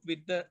come out with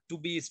the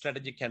to-be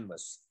strategy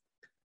canvas.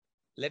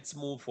 Let's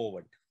move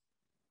forward.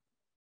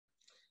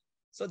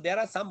 So there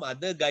are some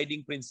other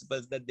guiding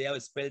principles that they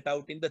have spelled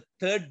out in the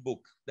 3rd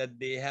book that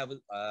they have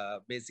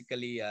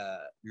basically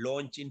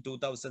launched in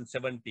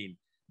 2017.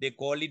 They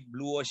call it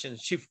Blue Ocean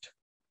Shift.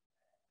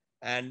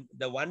 And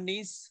the one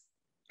is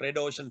red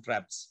ocean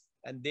traps.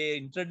 And they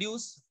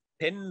introduce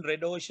 10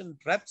 red ocean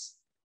traps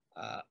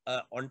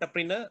an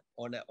entrepreneur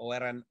or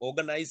an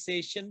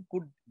organization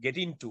could get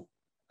into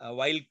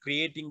while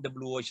creating the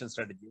blue ocean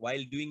strategy,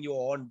 while doing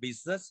your own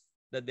business,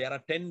 that there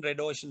are 10 red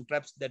ocean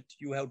traps that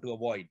you have to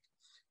avoid.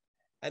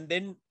 And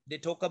then they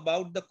talk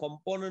about the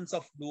components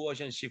of blue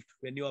ocean shift.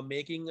 When you are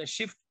making a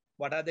shift,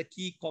 what are the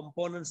key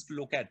components to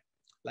look at?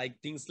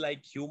 Like things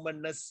like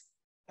humanness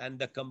and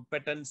the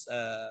competence,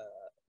 the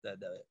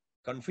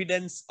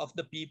confidence of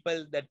the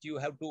people that you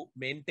have to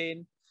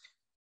maintain.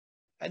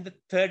 And the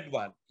 3rd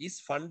one is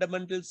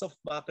fundamentals of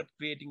market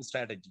creating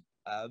strategy.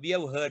 We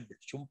have heard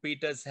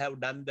Schumpeter's have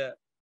done the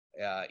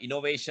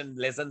innovation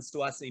lessons to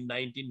us in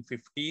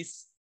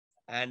 1950s.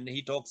 And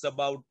he talks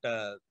about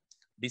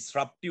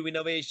disruptive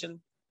innovation,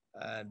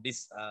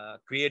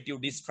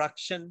 creative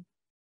destruction,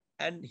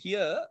 And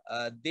here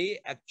they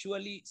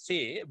actually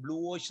say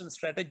blue ocean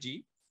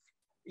strategy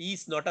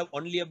is not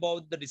only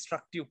about the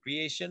disruptive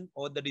creation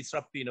or the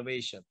disruptive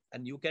innovation,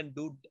 and you can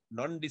do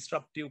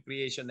non-disruptive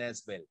creation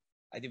as well.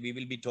 I think we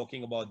will be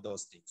talking about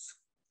those things.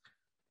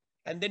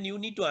 And then you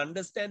need to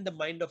understand the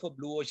mind of a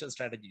blue ocean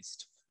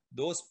strategist.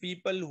 Those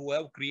people who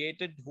have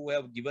created, who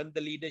have given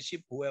the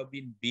leadership, who have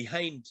been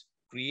behind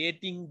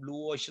creating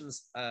blue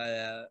oceans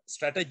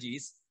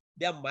strategies,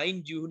 their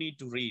mind you need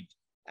to read.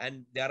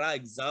 And there are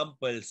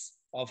examples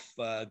of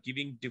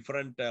giving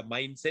different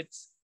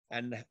mindsets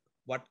and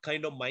what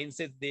kind of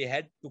mindset they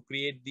had to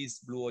create these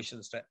blue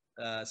ocean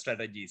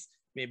strategies.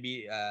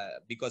 Maybe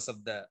because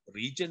of the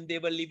region they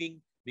were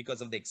living,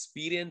 because of the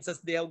experiences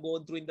they have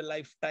gone through in the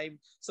lifetime.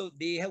 So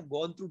they have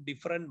gone through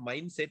different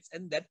mindsets,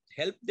 and that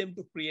helped them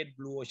to create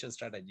blue ocean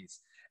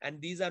strategies.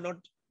 And these are not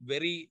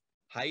very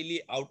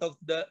highly out of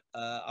the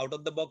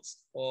box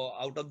or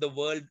out of the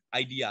world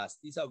ideas.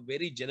 These are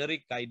very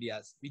generic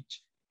ideas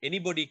which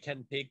anybody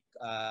can take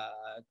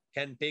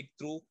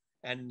through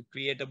and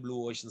create a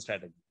blue ocean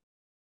strategy.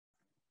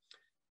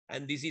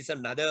 And this is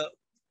another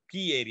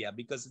key area,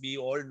 because we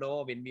all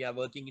know when we are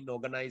working in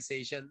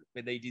organization,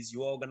 whether it is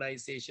your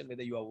organization,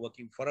 whether you are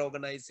working for an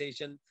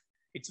organization,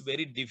 it's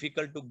very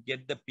difficult to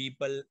get the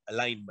people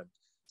alignment.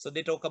 So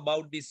they talk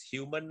about this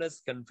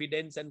humanness,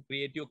 confidence, and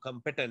creative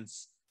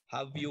competence,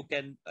 how you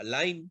can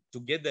align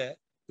together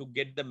to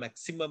get the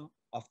maximum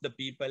of the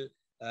people,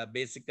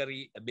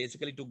 basically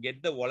to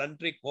get the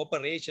voluntary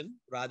cooperation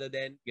rather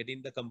than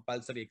getting the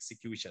compulsory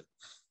execution.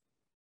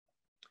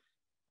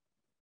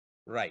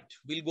 Right.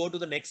 We'll go to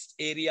the next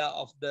area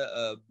of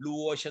the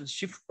blue ocean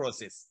shift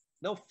process.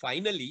 Now,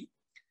 finally,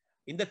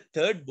 in the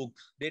third book,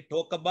 they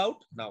talk about,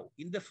 now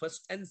in the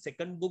first and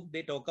second book,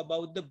 they talk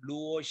about the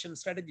blue ocean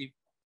strategy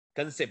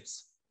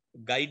concepts,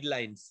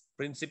 guidelines,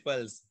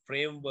 principles,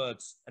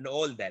 frameworks, and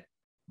all that.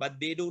 But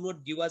they do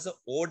not give us an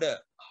order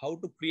how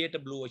to create a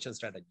blue ocean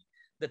strategy.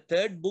 The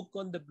third book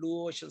on the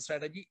blue ocean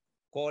strategy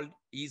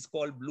is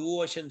called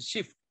Blue Ocean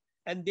Shift,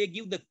 and they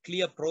give the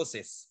clear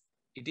process.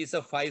 It is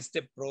a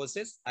 5-step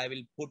process. I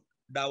will put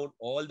down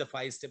all the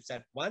 5 steps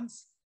at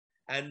once.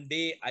 And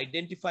they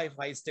identify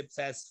 5 steps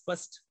as: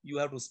 first, you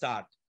have to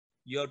start.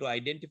 You have to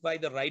identify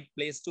the right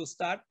place to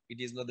start. It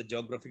is not the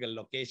geographical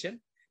location.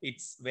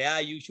 It's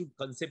where you should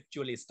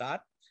conceptually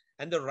start.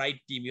 And the right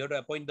team. You have to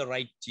appoint the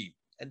right team.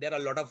 And there are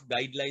a lot of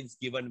guidelines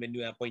given when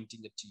you are appointing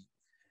a team.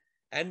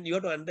 And you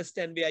have to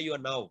understand where you are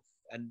now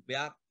and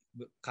where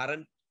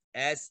current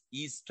as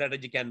is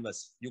strategy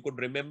canvas. You could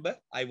remember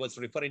I was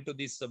referring to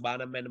this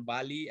Barnum and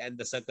Bali and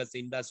the circus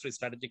industry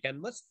strategy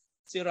canvas.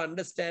 So you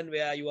understand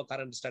where your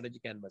current strategy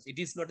canvas. It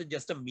is not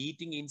just a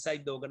meeting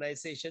inside the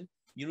organization.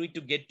 You need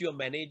to get your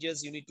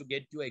managers, you need to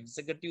get your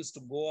executives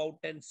to go out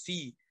and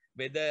see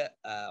whether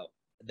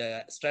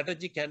the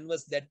strategy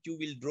canvas that you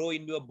will draw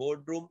in your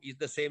boardroom is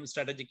the same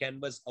strategy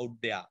canvas out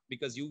there.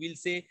 Because you will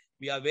say,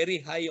 we are very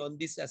high on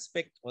this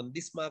aspect, on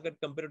this market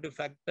comparative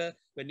factor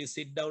when you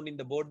sit down in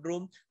the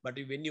boardroom, but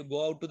when you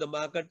go out to the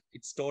market,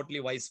 it's totally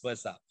vice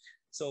versa.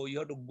 So you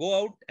have to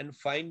go out and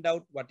find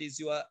out what is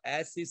your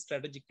as-is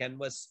strategy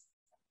canvas.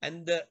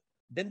 And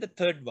then the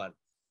third one,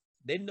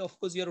 then of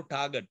course you have to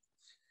target.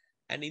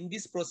 And in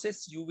this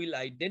process, you will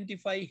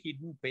identify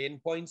hidden pain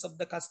points of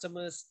the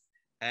customers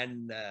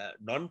and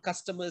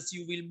non-customers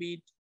you will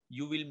meet.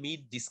 You will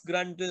meet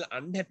disgruntled,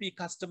 unhappy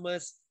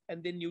customers,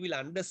 and then you will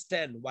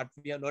understand what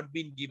we have not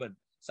been given.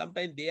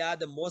 Sometimes they are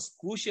the most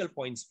crucial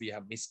points we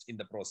have missed in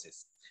the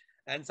process.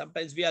 And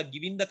sometimes we are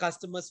giving the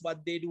customers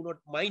what they do not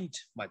mind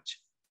much.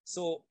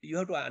 So you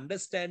have to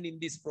understand in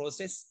this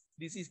process,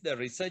 this is the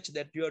research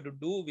that you have to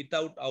do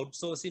without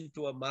outsourcing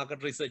to a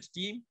market research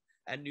team.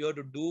 And you have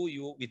to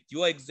do with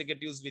your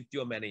executives, with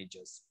your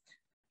managers.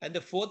 And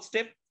the fourth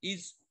step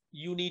is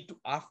you need to,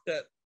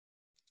 after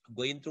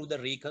going through the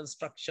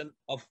reconstruction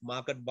of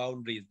market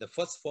boundaries, the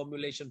first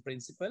formulation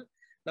principle,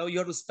 now you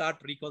have to start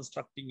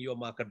reconstructing your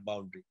market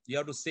boundary. You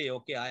have to say,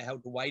 okay, I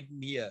have to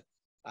widen here,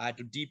 I have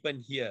to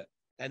deepen here.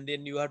 And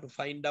then you have to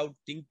find out,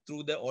 think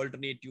through the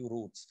alternative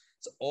routes.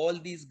 So all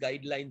these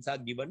guidelines are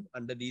given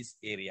under these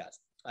areas.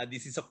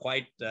 This is a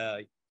quite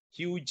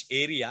huge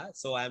area.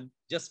 So I'm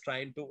just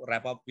trying to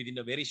wrap up within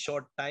a very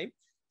short time.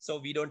 So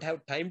we don't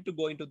have time to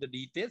go into the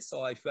details.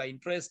 So if you are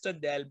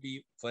interested, there'll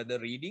be further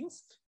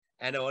readings.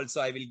 And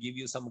also I will give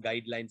you some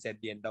guidelines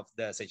at the end of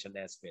the session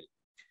as well.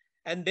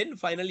 And then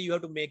finally, you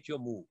have to make your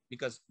move,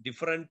 because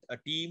different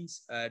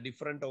teams,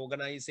 different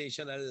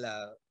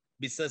organizational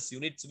business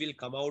units will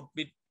come out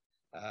with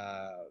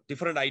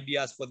different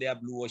ideas for their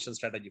blue ocean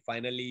strategy.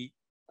 Finally,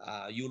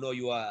 you know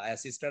your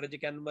as-is strategy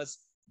canvas.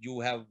 You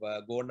have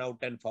gone out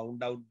and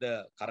found out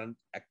the current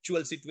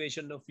actual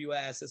situation of your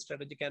as-is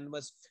strategy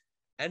canvas.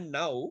 And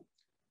now,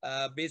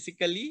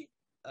 basically,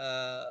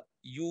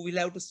 you will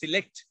have to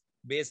select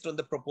based on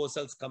the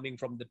proposals coming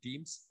from the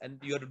teams, and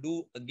you have to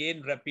do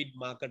again rapid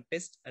market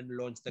test and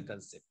launch the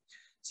concept.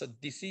 So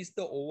this is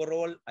the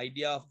overall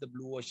idea of the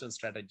blue ocean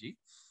strategy.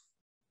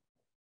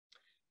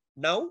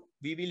 Now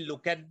we will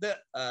look at the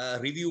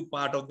review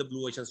part of the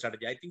blue ocean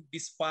strategy. I think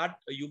this part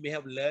you may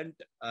have learned,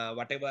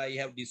 whatever I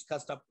have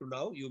discussed up to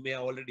now, you may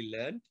have already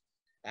learned.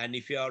 And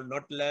if you have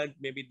not learned,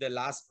 maybe the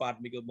last part,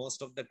 because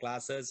most of the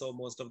classes or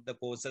most of the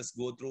courses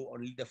go through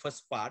only the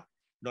first part,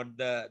 not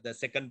the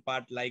second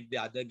part, like the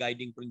other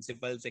guiding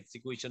principles,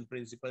 execution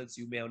principles,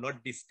 you may have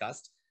not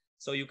discussed.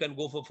 So you can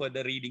go for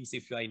further readings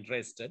if you are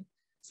interested.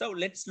 So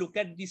let's look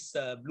at this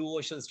blue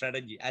ocean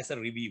strategy as a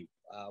review,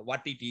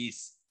 what it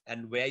is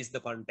and where is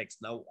the context.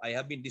 Now, I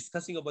have been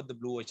discussing about the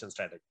blue ocean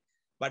strategy,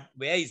 but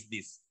where is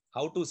this?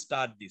 How to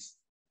start this?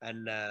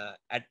 And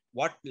at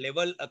what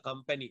level a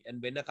company,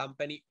 and when a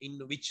company, in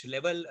which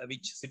level,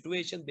 which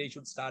situation they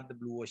should start the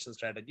blue ocean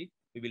strategy,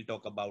 we will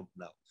talk about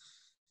now.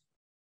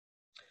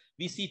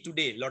 We see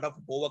today a lot of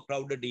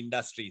overcrowded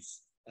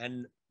industries,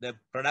 and the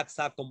products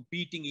are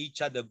competing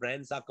each other,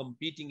 brands are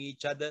competing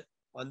each other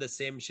on the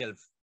same shelf.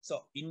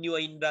 So in your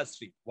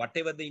industry,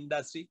 whatever the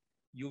industry,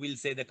 you will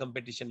say the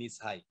competition is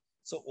high.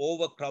 So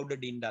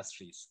overcrowded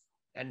industries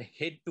and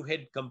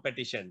head-to-head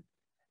competition,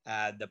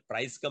 the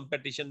price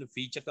competition,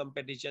 feature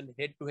competition,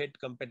 head-to-head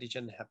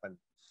competition happen.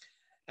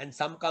 And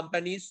some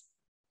companies,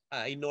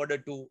 in order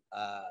to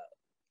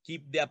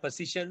keep their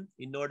position,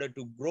 in order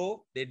to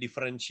grow, they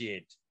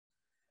differentiate.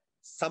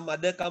 Some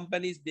other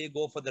companies, they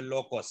go for the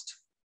low cost.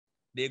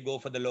 They go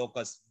for the low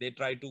cost. They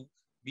try to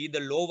be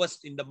the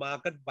lowest in the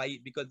market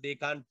because they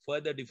can't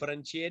further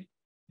differentiate.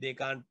 They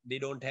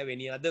don't have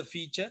any other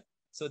feature.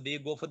 So they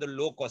go for the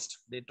low cost.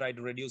 They try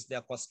to reduce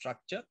their cost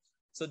structure.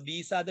 So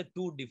these are the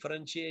two,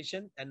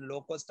 differentiation and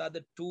low cost are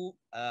the two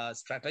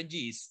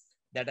strategies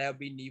that have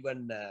been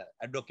even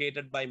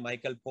advocated by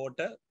Michael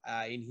Porter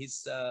in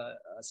his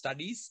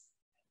studies.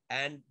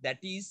 And that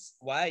is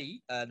why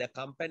the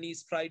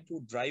companies try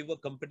to drive a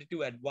competitive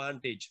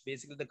advantage,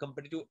 basically the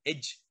competitive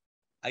edge,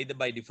 either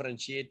by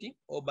differentiating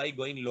or by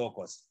going low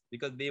cost,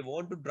 because they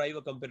want to drive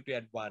a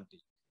competitive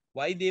advantage.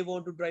 Why they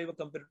want to drive a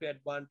competitive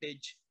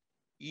advantage?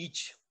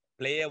 Each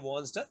player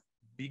wants a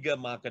bigger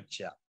market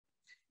share.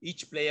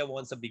 Each player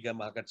wants a bigger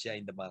market share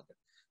in the market,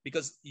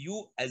 because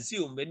you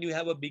assume when you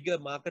have a bigger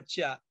market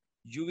share,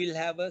 you will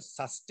have a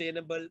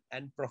sustainable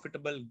and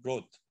profitable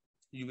growth.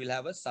 You will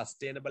have a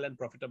sustainable and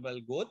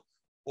profitable growth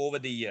over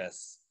the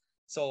years.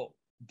 So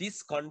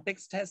this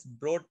context has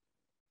brought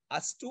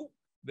us to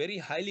very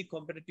highly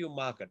competitive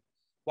market.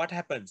 What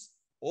happens?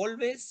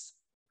 Always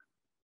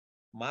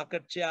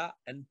market share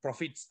and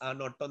profits are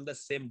not on the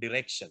same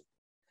direction.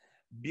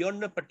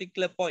 Beyond a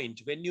particular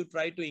point, when you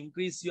try to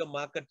increase your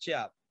market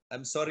share,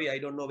 I'm sorry, I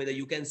don't know whether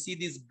you can see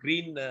this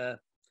green, the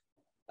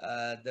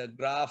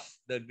graph,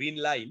 the green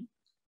line.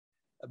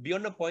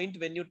 Beyond a point,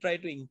 when you try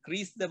to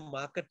increase the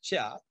market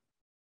share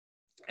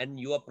and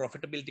your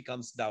profitability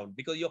comes down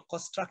because your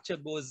cost structure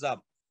goes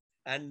up,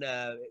 and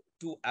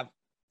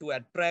to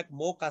attract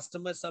more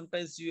customers,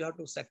 sometimes you have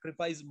to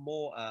sacrifice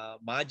more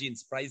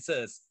margins,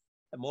 prices,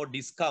 more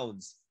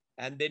discounts,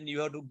 and then you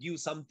have to give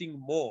something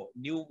more,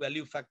 new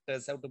value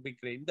factors have to be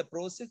created. In the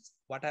process,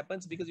 what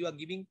happens, because you are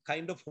giving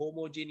kind of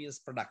homogeneous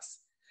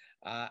products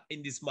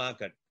in this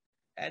market,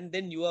 and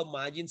then your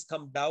margins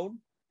come down,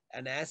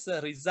 and as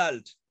a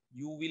result,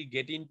 you will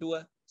get into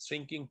a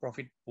shrinking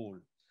profit pool.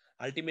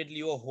 Ultimately,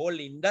 your whole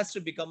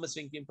industry becomes a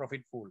shrinking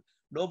profit pool.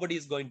 Nobody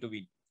is going to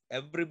win.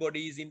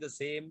 Everybody is in the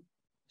same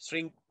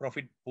shrink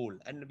profit pool,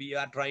 and we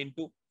are trying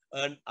to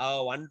earn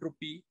our 1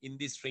 rupee in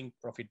this shrink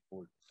profit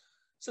pool.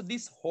 So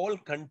this whole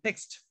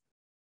context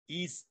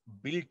is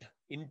built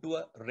into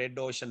a red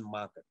ocean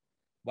market.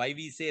 Why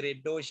we say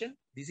red ocean?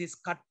 This is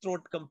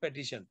cutthroat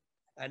competition.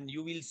 And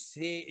you will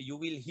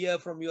hear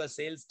from your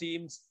sales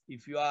teams,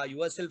 if you are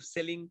yourself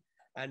selling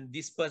and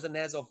this person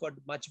has offered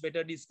much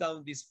better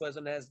discount, this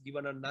person has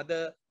given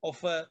another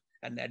offer,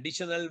 an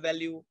additional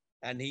value,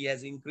 and he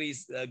has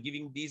increased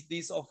giving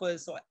these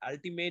offers. So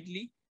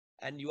ultimately,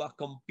 and you are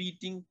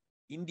competing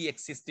in the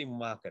existing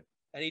market,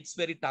 and it's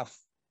very tough.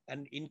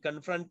 And in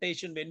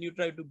confrontation, when you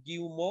try to give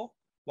more,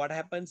 what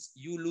happens?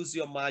 You lose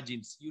your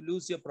margins, you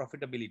lose your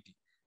profitability,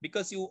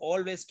 because you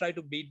always try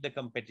to beat the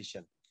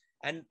competition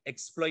and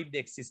exploit the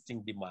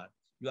existing demand.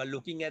 You are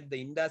looking at the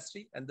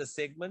industry and the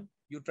segment,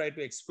 you try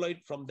to exploit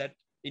from that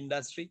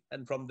industry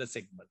and from the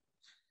segment.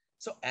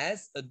 So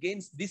as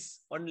against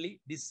this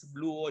only, this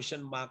blue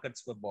ocean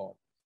markets were born.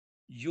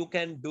 You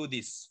can do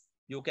this.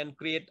 You can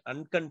create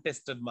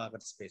uncontested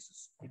market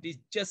spaces. It is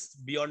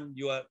just beyond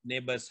your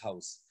neighbor's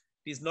house.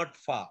 It is not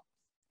far.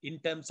 In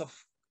terms of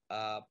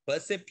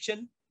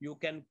perception, you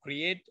can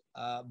create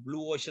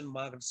blue ocean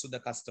markets to the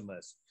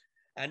customers,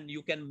 and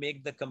you can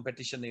make the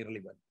competition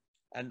irrelevant.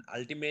 And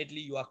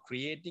ultimately, you are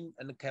creating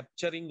and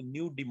capturing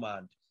new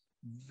demand,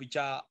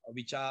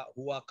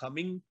 who are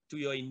coming to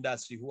your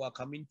industry, who are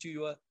coming to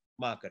your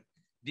market.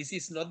 This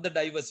is not the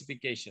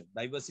diversification.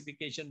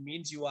 Diversification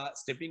means you are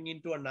stepping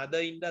into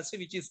another industry,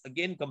 which is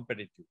again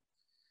competitive.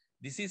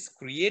 This is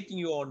creating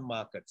your own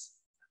markets,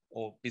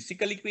 or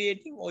physically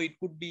creating, or it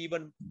could be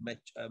even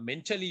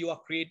mentally you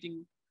are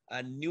creating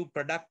a new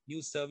product,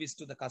 new service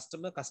to the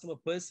customer. Customer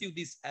perceive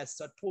this as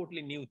a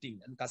totally new thing,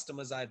 and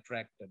customers are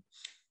attracted.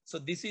 So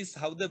this is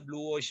how the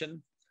blue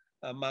ocean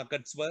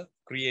markets were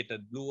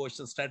created. Blue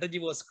ocean strategy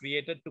was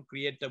created to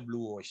create a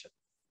blue ocean.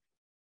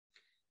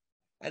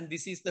 And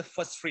this is the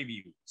first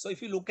review. So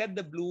if you look at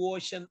the blue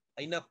ocean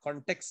in a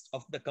context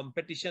of the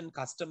competition,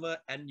 customer,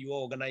 and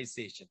your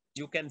organization,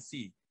 you can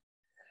see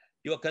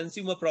your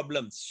consumer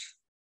problems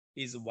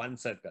is one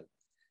circle,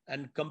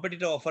 and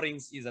competitor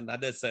offerings is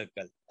another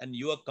circle, and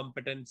your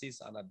competence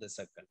is another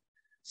circle.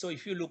 So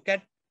if you look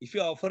at, if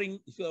you're offering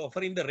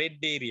the red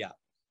area,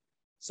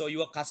 so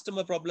your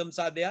customer problems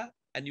are there,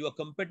 and your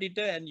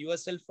competitor and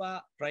yourself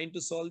are trying to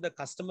solve the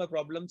customer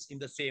problems in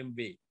the same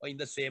way, or in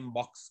the same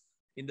box,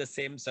 in the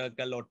same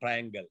circle or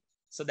triangle.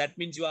 So that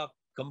means you are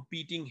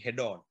competing head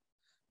on.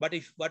 But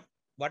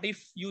what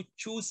if you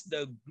choose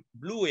the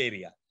blue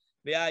area,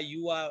 where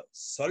you are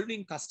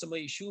solving customer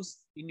issues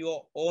in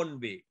your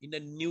own way, in a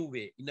new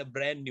way, in a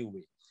brand new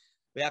way,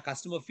 where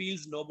customer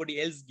feels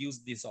nobody else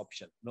gives this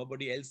option,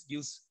 nobody else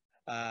gives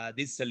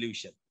this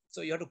solution.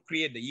 So you have to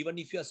create, even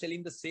if you are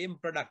selling the same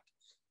product,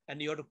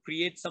 and you have to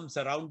create some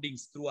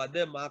surroundings through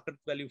other market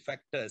value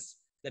factors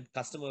that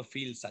customer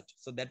feels such.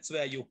 So that's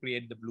where you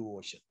create the blue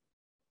ocean.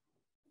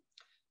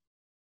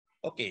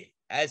 Okay,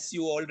 as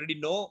you already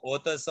know,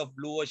 authors of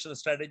Blue Ocean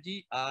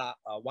Strategy are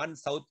one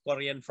South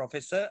Korean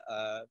professor,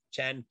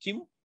 Chan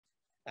Kim,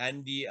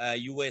 and the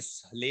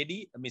US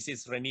lady,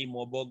 Mrs. Renee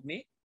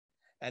Morbogne.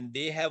 And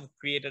they have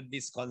created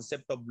this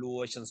concept of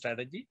Blue Ocean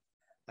Strategy.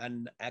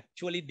 And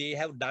actually, they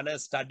have done a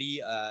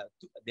study,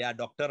 their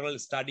doctoral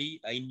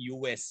study in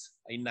US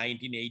in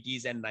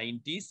 1980s and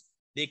 90s.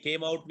 They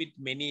came out with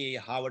many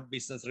Harvard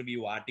Business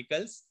Review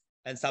articles.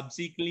 And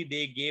subsequently,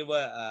 they gave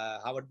a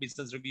Harvard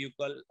Business Review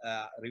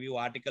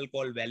article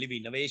called Value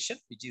Innovation,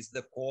 which is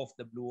the core of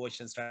the Blue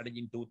Ocean Strategy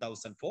in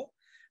 2004,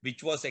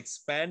 which was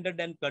expanded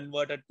and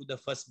converted to the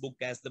first book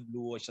as the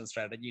Blue Ocean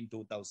Strategy in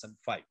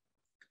 2005.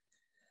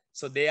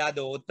 So they are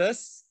the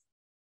authors.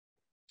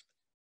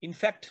 In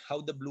fact, how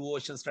the Blue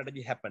Ocean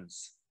Strategy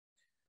happens.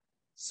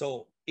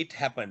 So it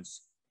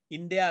happens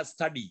in their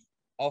study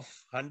of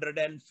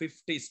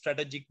 150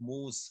 strategic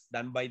moves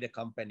done by the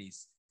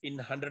companies in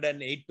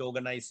 108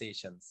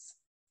 organizations.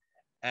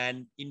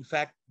 And in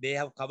fact, they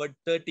have covered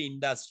 30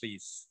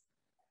 industries.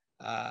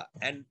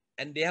 And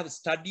they have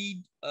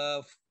studied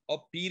a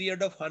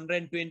period of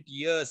 120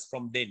 years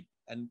from then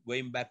and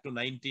going back to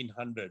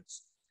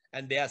 1900s.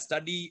 And their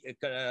study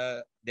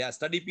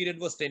period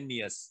was 10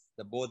 years.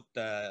 Both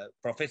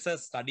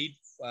professors studied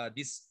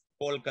this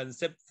whole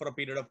concept for a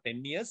period of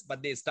 10 years,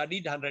 but they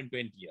studied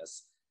 120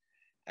 years.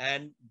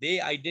 And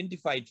they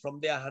identified from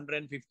their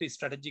 150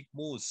 strategic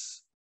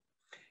moves,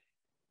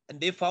 and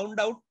they found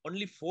out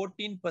only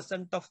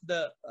 14% of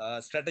the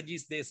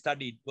strategies they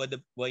studied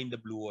were in the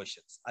blue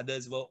oceans.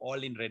 Others were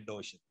all in red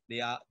ocean.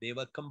 They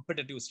were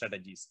competitive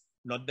strategies,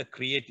 not the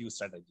creative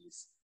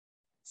strategies.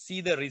 See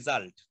the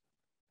result.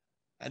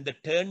 And the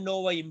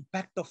turnover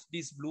impact of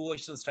these blue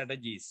ocean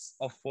strategies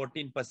of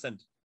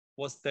 14%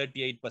 was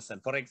 38%.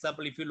 For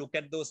example, if you look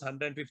at those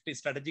 150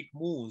 strategic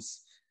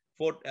moves,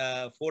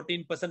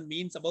 14%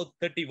 means about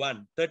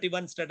 31.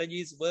 31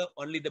 strategies were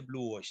only the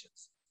blue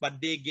oceans,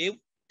 but they gave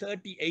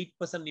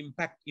 38%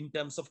 impact in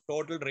terms of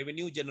total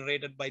revenue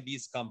generated by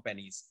these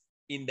companies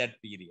in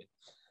that period.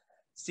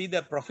 See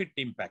the profit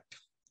impact.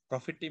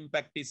 Profit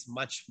impact is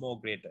much more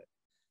greater.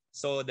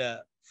 So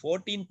the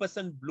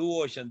 14%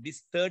 blue ocean,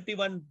 this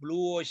 31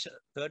 blue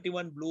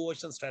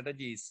ocean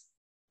strategies,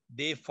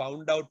 they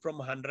found out from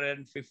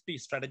 150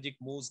 strategic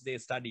moves they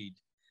studied,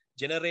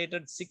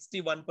 generated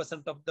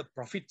 61% of the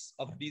profits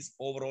of these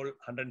overall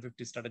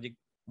 150 strategic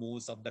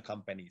moves of the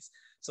companies.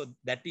 So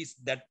that is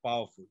that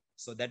powerful.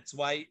 So that's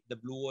why the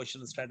blue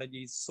ocean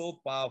strategy is so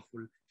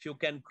powerful. If you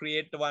can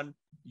create one,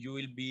 you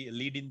will be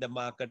leading the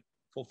market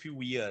for a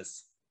few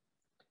years.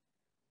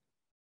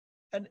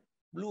 And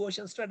blue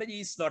ocean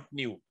strategy is not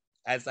new.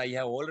 As I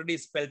have already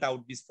spelled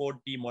out this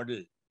 4T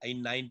model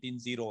in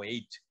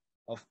 1908.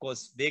 Of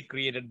course, they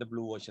created the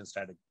blue ocean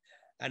strategy.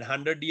 And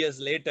 100 years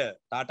later,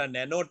 Tata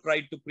Nano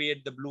tried to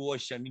create the blue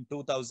ocean in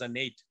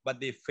 2008, but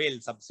they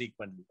failed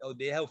subsequently. Oh,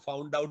 they have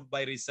found out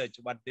by research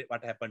what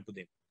happened to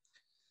them.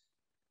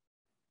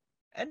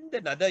 And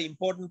another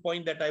important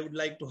point that I would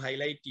like to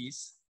highlight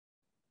is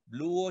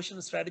blue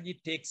ocean strategy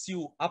takes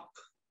you up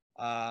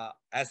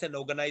as an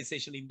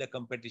organization in the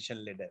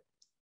competition ladder.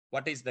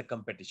 What is the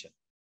competition?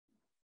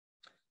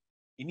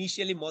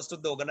 Initially, most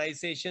of the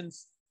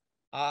organizations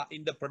are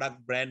in the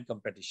product brand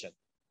competition.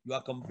 You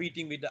are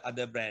competing with the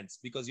other brands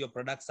because your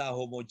products are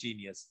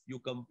homogeneous. You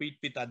compete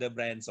with other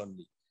brands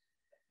only.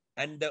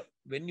 And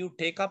when you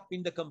take up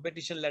in the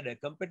competition ladder,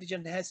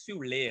 competition has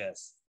few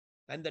layers.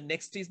 And the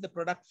next is the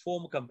product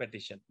form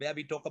competition, where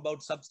we talk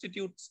about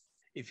substitutes.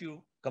 If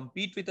you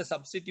compete with the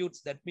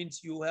substitutes, that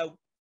means you have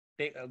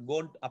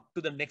gone up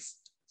to the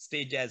next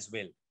stage as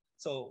well.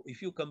 So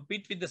if you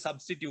compete with the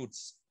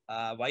substitutes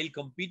while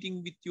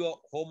competing with your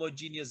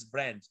homogeneous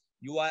brands,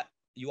 you are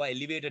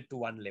elevated to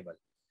one level.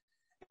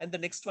 And the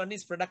next one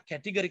is product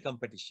category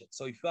competition.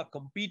 So if you are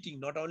competing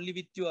not only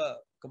with your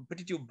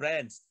competitive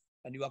brands,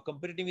 and you are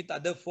competing with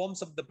other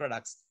forms of the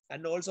products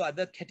and also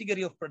other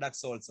category of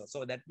products also.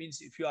 So that means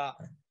if you are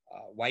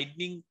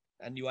widening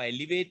and you are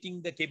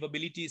elevating the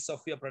capabilities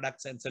of your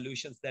products and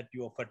solutions that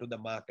you offer to the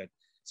market.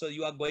 So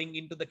you are going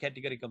into the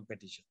category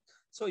competition.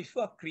 So if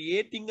you are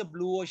creating a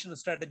blue ocean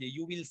strategy,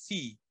 you will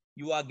see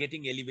you are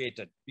getting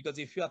elevated, because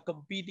if you are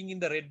competing in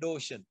the red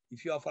ocean,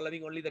 if you are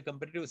following only the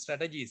competitive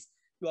strategies,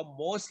 you are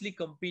mostly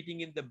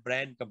competing in the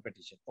brand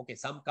competition. Okay,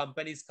 some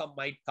companies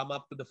might come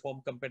up to the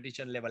form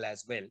competition level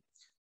as well.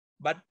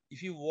 But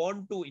if you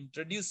want to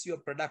introduce your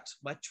product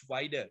much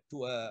wider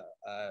to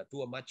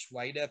a much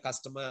wider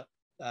customer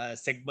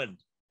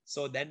segment,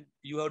 so then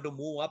you have to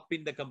move up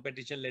in the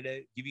competition ladder,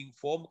 giving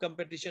form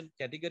competition,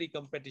 category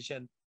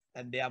competition,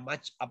 and they are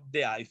much up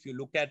there. If you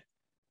look at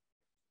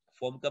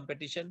form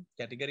competition,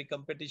 category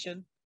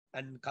competition,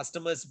 and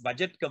customers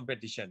budget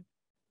competition,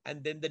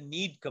 and then the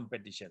need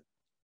competition.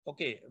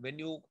 Okay, when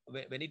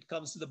it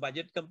comes to the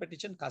budget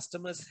competition,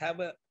 customers have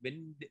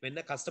when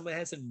a customer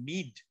has a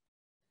need,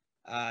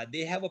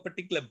 they have a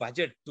particular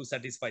budget to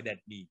satisfy that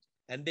need,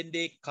 and then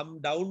they come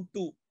down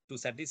to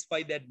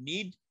satisfy that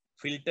need,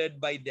 filtered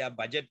by their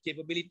budget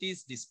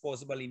capabilities,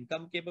 disposable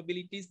income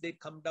capabilities. They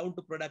come down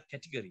to product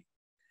category,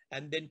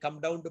 and then come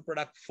down to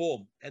product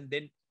form, and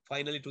then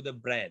finally to the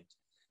brand.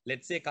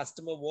 Let's say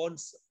customer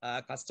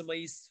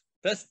is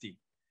thirsty,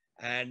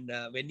 and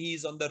when he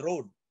is on the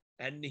road,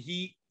 and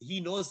he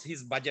knows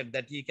his budget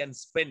that he can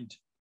spend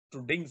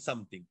to drink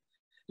something.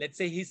 Let's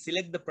say he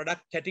select the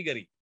product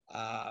category,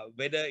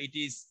 whether it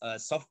is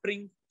soft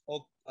drink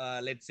or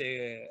let's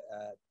say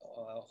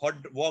hot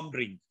warm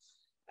drink.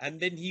 And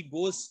then he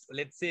goes,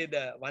 let's say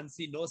once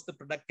he knows the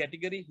product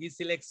category, he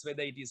selects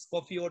whether it is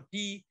coffee or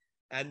tea,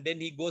 and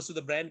then he goes to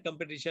the brand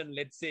competition.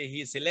 Let's say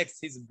he selects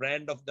his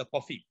brand of the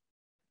coffee,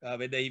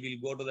 whether he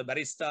will go to the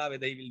barista,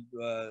 whether he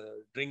will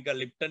drink a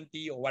Lipton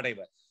tea or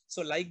whatever.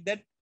 So like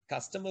that,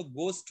 customer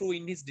goes through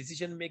in his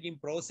decision-making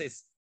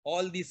process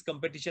all these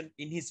competition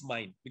in his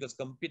mind, because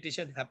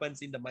competition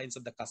happens in the minds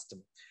of the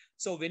customer.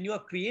 So when you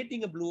are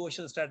creating a blue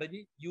ocean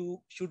strategy,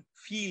 you should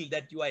feel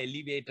that you are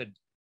elevated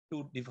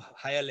to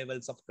higher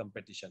levels of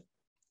competition.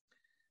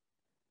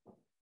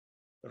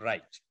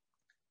 Right.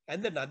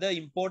 And another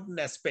important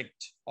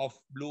aspect of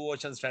blue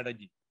ocean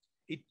strategy,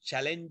 it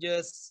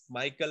challenges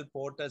Michael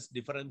Porter's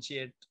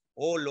differentiate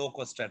or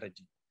low-cost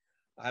strategy.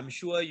 I'm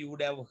sure you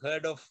would have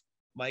heard of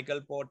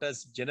Michael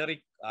Porter's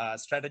generic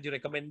strategy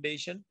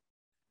recommendation.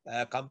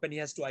 A company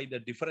has to either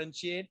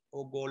differentiate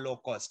or go low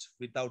cost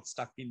without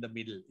stuck in the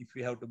middle if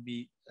we have to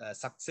be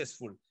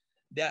successful.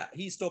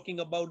 He's talking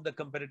about the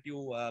competitive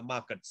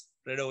markets,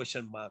 red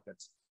ocean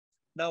markets.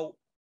 Now,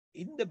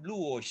 in the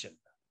blue ocean,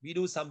 we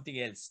do something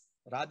else.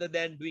 Rather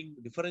than doing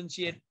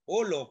differentiate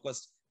or low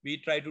cost, we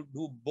try to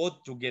do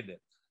both together.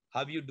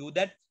 How you do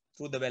that?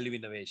 Through the value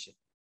innovation.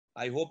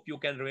 I hope you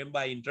can remember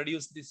I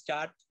introduced this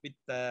chart with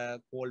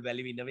called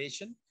value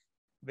innovation,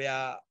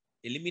 where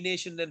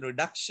elimination and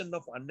reduction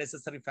of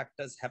unnecessary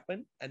factors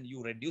happen, and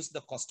you reduce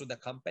the cost to the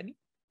company,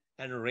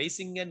 and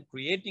raising and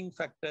creating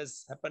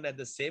factors happen at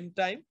the same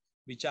time,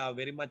 which are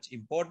very much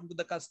important to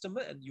the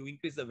customer, and you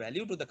increase the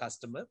value to the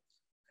customer,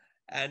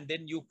 and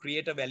then you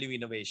create a value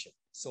innovation.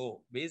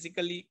 So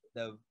basically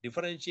the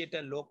differentiate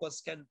and low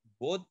cost can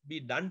both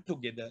be done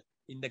together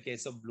in the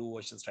case of blue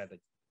ocean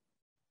strategy.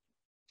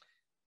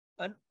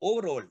 And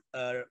overall,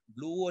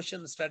 blue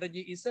ocean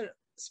strategy is a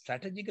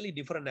strategically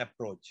different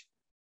approach.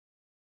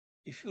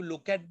 If you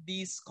look at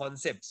these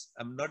concepts,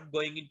 I'm not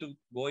going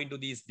into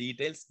these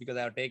details because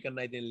I have taken,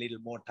 I think, a little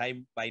more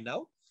time by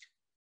now.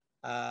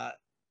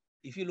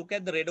 If you look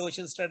at the red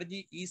ocean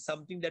strategy, is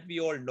something that we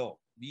all know.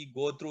 We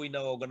go through in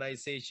our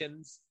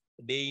organizations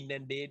day in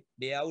and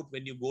day out.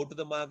 When you go to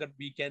the market,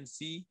 we can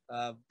see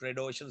red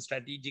ocean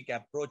strategic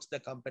approach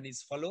the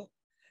companies follow,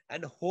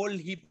 and a whole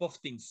heap of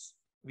things.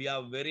 We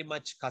are very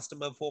much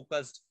customer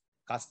focused.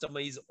 Customer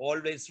is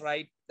always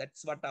right.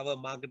 That's what our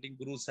marketing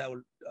gurus have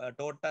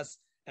taught us.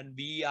 And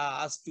we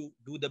are asked to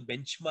do the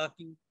benchmark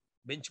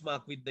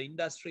with the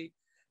industry,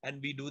 and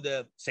we do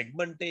the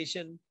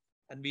segmentation,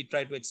 and we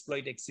try to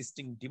exploit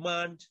existing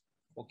demand.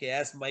 Okay,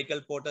 as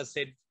Michael Porter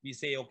said, we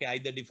say, okay,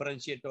 either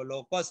differentiate or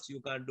low cost.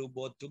 You can't do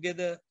both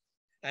together.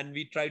 And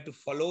we try to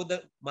follow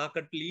the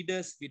market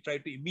leaders. We try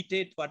to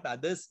imitate what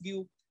others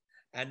give,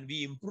 and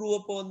we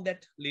improve upon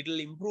that, little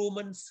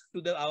improvements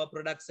to our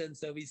products and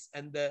service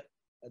and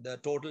the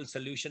total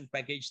solution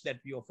package that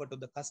we offer to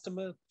the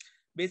customer.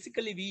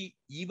 Basically,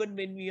 even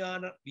when we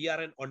are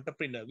an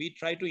entrepreneur, we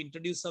try to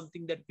introduce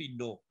something that we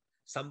know,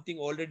 something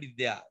already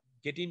there,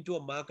 get into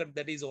a market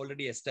that is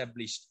already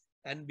established,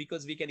 and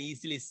because we can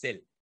easily sell.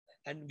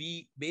 And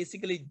we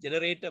basically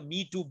generate a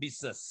me too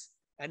business,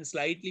 and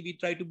slightly we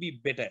try to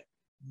be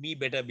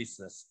better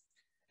business.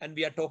 And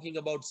we are talking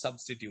about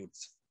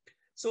substitutes.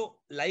 So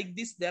like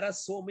this, there are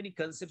so many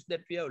concepts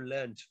that we have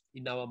learned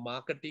in our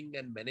marketing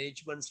and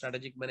management,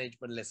 strategic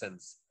management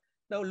lessons.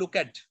 Now look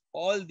at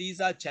all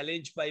these are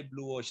challenged by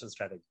blue ocean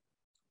strategy.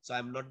 So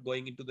I'm not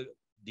going into the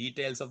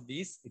details of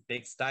these. It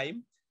takes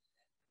time.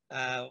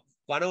 First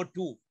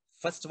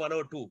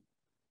 102.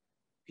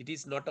 It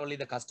is not only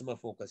the customer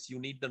focus. You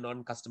need the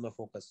non-customer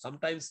focus.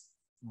 Sometimes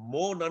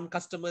more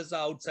non-customers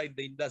are outside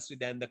the industry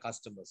than the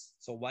customers.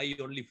 So why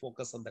only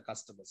focus on the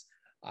customers?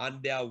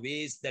 And there are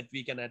ways that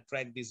we can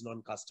attract these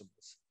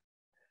non-customers.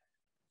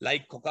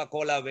 Like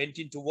Coca-Cola went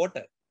into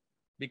water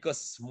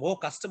because more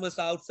customers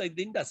are outside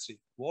the industry.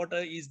 Water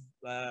is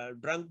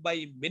drunk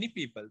by many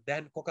people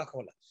than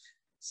Coca-Cola.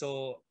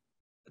 So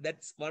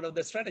that's one of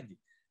the strategy.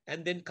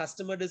 And then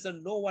customer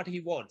doesn't know what he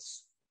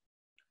wants.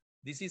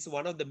 This is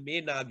one of the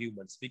main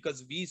arguments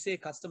because we say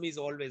customer is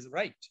always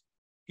right.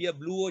 Here,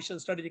 Blue Ocean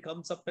strategy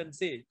comes up and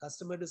say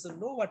customer doesn't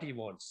know what he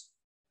wants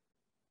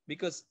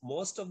because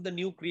most of the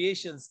new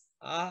creations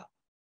are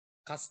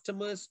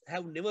customers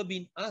have never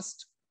been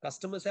asked.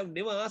 Customers have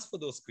never asked for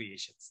those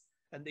creations.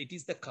 And it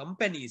is the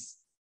companies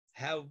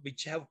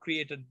which have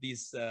created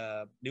these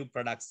new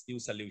products, new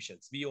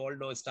solutions. We all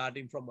know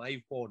starting from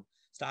iPhone,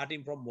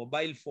 starting from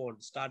mobile phone,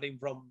 starting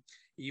from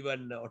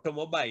even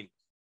automobile.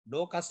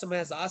 No customer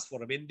has asked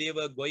for it. When they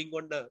were going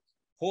on the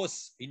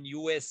horse in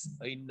US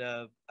in,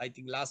 I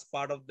think, last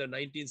part of the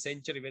 19th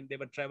century, when they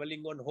were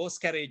traveling on horse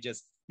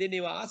carriages, they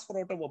never asked for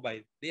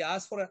automobile. They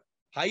asked for a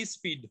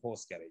high-speed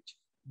horse carriage,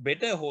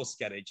 better horse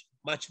carriage,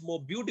 much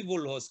more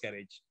beautiful horse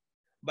carriage,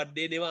 but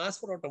they never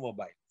asked for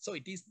automobile. So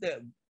it is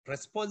the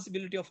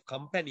responsibility of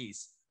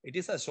companies. It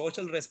is a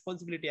social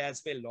responsibility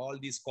as well, all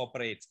these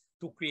corporates,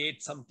 to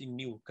create something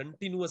new,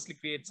 continuously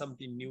create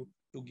something new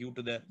to give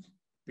to the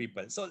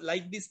people. So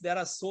like this, there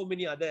are so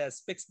many other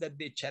aspects that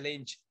they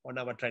challenge on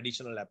our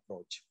traditional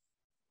approach.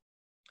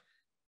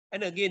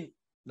 And again,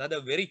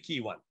 another very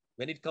key one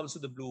when it comes to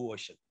the Blue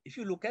Ocean. If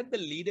you look at the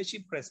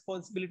leadership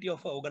responsibility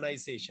of an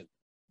organization,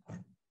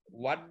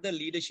 what the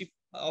leadership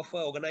of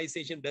an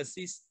organization does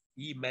is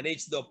he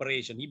manages the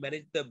operation, he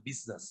manages the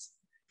business.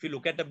 If you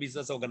look at a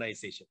business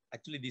organization,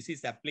 actually this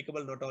is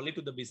applicable not only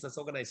to the business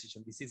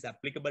organization, this is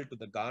applicable to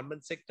the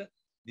government sector,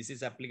 this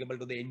is applicable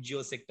to the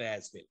NGO sector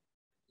as well.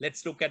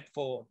 Let's look at,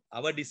 for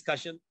our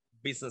discussion,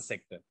 business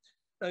sector.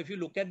 Now, if you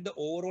look at the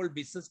overall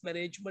business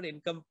management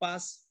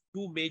encompass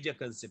two major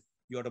concepts.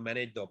 You have to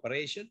manage the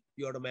operation,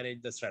 you have to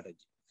manage the strategy.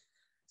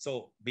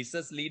 So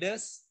business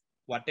leaders,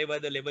 whatever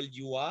the level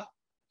you are,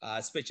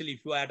 especially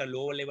if you are at a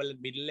lower level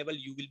and middle level,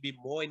 you will be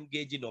more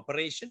engaged in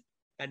operation.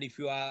 And if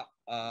you are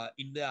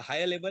in the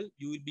higher level,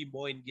 you will be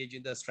more engaged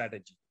in the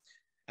strategy.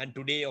 And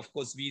today, of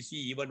course, we see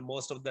even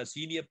most of the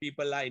senior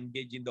people are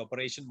engaged in the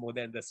operation more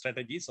than the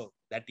strategy. So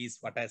that is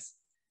what has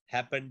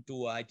happened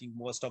to, I think,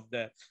 most of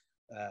the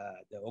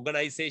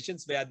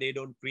organizations where they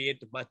don't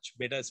create much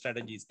better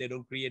strategies. They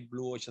don't create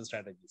Blue Ocean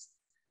strategies.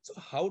 So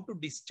how to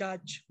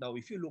discharge? Now,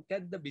 if you look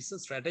at the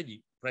business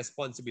strategy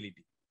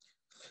responsibility,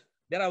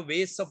 there are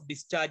ways of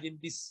discharging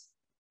this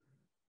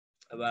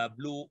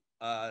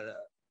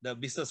the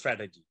business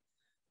strategy.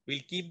 We'll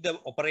keep the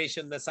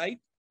operation aside.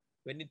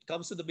 When it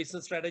comes to the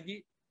business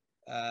strategy,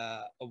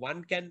 a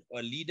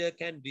leader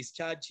can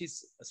discharge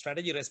his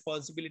strategy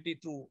responsibility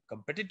through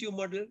competitive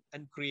model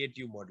and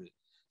creative model.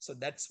 So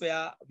that's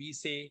where we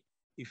say,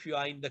 if you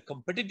are in the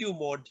competitive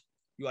mode,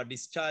 you are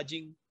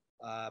discharging,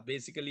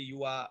 basically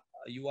you are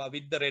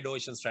with the red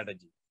ocean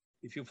strategy.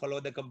 If you follow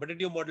the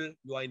competitive model,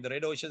 you are in the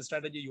red ocean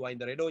strategy, you are in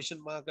the red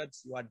ocean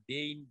markets, you are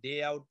day in,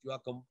 day out, you are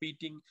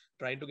competing,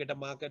 trying to get a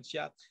market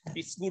share.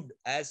 It's good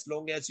as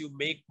long as you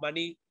make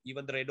money,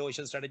 even the red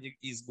ocean strategy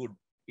is good.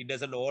 It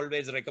doesn't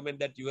always recommend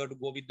that you have to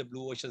go with the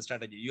Blue Ocean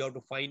strategy. You have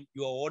to find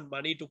your own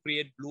money to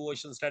create Blue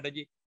Ocean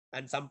strategy,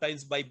 and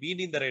sometimes by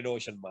being in the red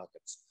ocean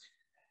markets.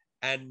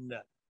 And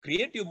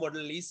creative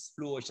model is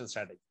Blue Ocean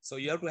strategy. So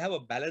you have to have a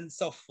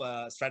balance of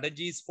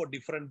strategies for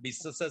different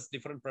businesses,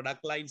 different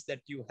product lines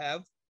that you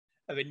have.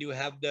 When you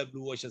have the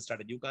Blue Ocean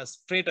strategy, you can't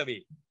straight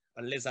away,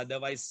 unless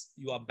otherwise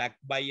you are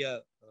backed by a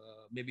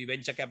maybe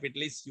venture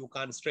capitalist, you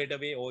can't straight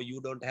away, or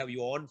you don't have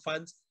your own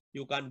funds,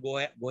 you can't go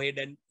ahead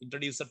and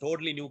introduce a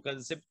totally new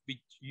concept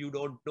which you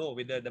don't know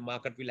whether the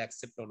market will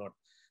accept or not.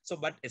 So,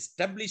 but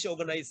established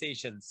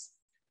organizations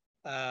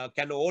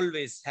can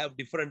always have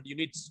different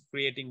units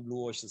creating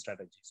Blue Ocean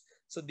strategies.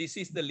 So this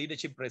is the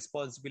leadership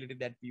responsibility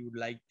that we would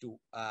like to,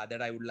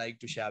 that I would like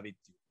to share with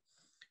you.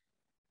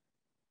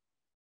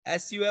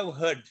 As you have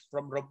heard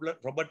from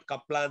Robert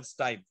Kaplan's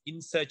time,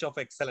 In Search of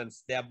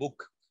Excellence, their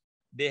book,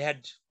 they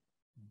had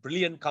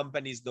brilliant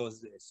companies those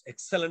days,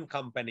 excellent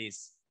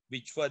companies,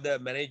 which were the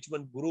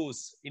management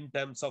gurus in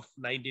terms of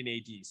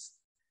 1980s.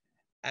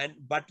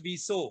 But we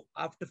saw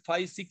after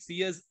 5-6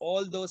 years,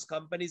 all those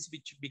companies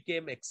which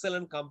became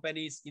excellent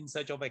companies in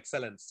search of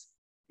excellence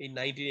in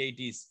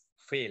 1980s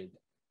failed.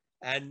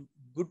 And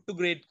good to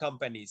great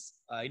companies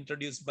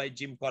introduced by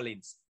Jim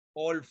Collins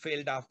all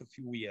failed after a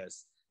few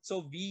years.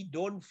 So we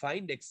don't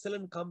find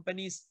excellent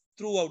companies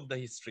throughout the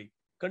history,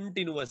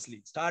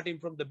 continuously, starting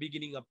from the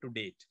beginning up to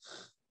date.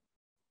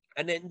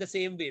 And in the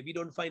same way, we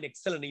don't find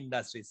excellent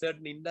industries.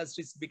 Certain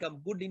industries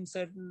become good in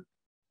certain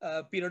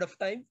period of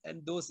time,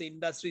 and those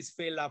industries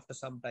fail after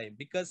some time,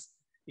 because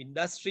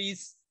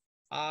industries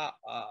are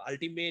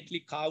ultimately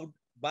carved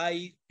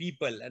by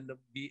people, and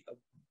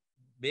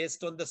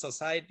based on the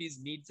society's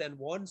needs and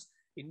wants,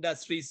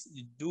 industries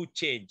do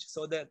change.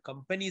 So the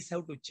companies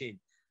have to change.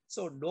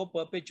 So no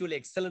perpetual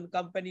excellent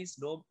companies,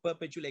 no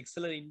perpetual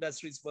excellent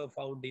industries were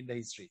found in the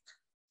history.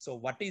 So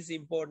what is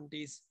important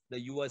is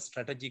your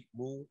strategic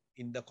move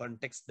in the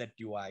context that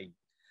you are in.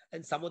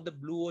 And some of the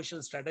blue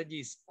ocean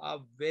strategies are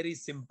very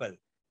simple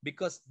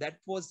because that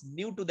was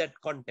new to that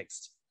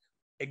context.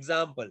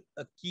 Example,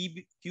 a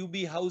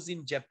QB house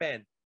in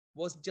Japan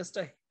was just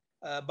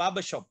a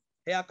barber shop,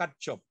 haircut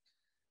shop,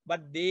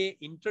 but they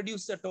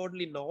introduced a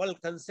totally novel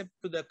concept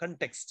to the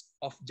context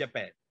of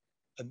Japan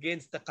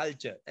against the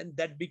culture, and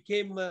that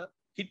became a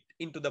hit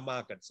into the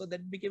market. So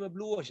that became a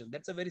blue ocean.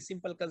 That's a very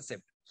simple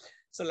concept.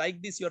 So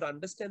like this, you have to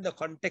understand the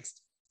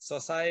context,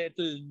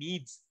 societal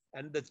needs,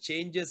 and the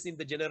changes in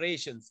the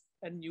generations,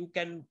 and you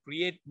can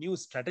create new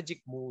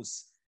strategic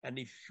moves. And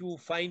if you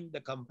find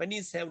the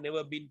companies have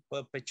never been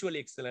perpetually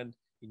excellent,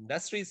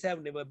 industries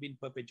have never been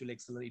perpetually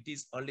excellent, it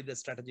is only the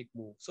strategic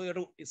move. So you have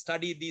to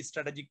study these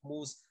strategic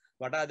moves.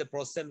 What are the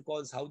pros and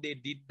cons, how they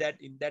did that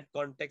in that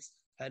context,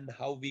 and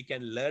how we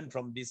can learn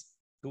from this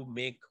to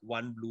make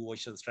one blue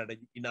ocean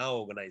strategy in our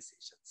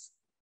organizations.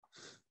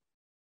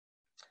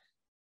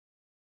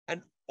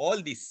 And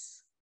all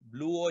this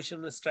blue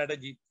ocean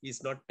strategy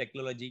is not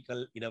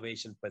technological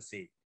innovation per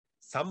se.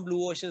 Some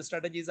blue ocean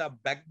strategies are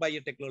backed by a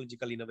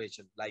technological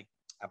innovation, like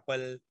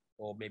Apple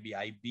or maybe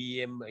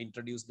IBM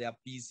introduced their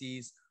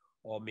PCs,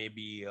 or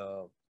maybe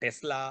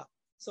Tesla.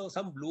 So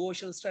some blue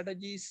ocean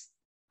strategies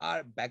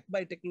are backed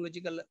by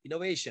technological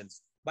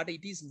innovations, but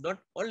it is not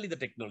only the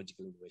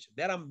technological innovation.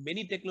 There are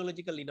many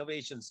technological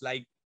innovations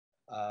like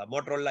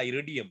Motorola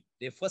Iridium.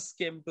 They first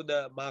came to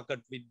the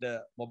market with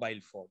the mobile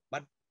phone,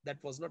 but that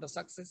was not a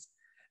success.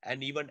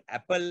 And even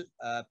Apple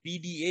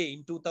PDA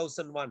in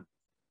 2001,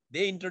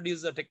 they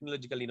introduced a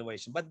technological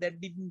innovation, but that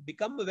didn't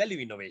become a value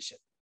innovation.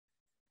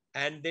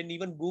 And then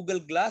even Google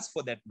Glass,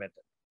 for that matter,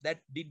 that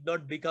did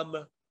not become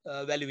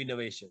a value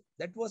innovation.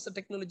 That was a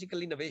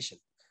technological innovation.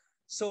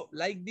 So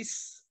like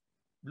this,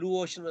 blue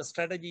ocean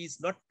strategy is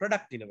not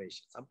product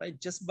innovation. Sometimes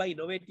just by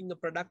innovating a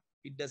product,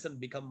 it doesn't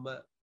become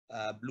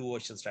a blue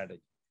ocean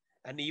strategy.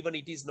 And even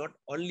it is not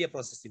only a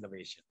process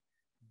innovation.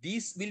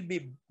 These will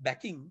be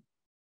backing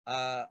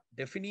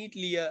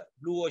definitely a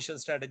blue ocean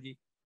strategy.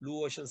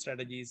 Blue ocean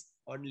strategy is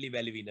only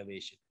value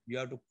innovation. You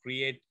have to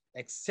create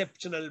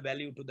exceptional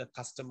value to the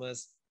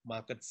customers,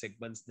 market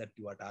segments that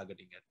you are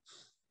targeting at.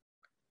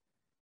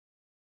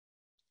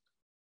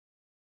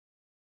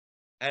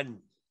 And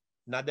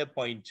another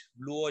point,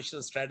 blue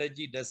ocean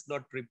strategy does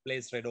not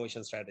replace red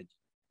ocean strategy.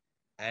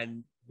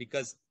 And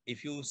because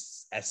if you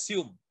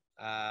assume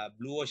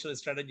blue ocean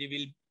strategy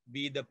will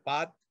be the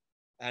path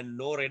and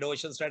no red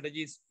ocean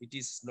strategies, it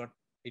is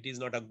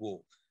not a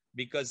go.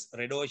 Because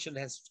red ocean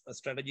has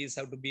strategies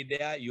have to be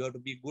there. You have to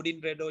be good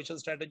in red ocean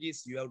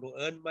strategies. You have to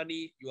earn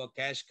money. Your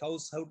cash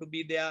cows have to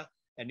be there,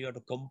 and you have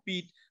to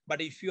compete.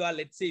 But if you are,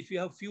 let's say, if you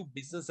have few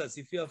businesses,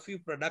 if you have few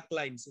product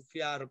lines, if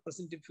you are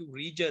representing few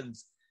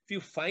regions, if you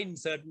find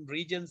certain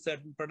regions,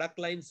 certain product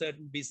lines,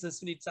 certain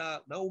business units are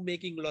now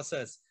making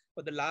losses.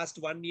 For the last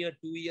 1 year,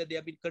 2 years, they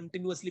have been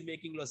continuously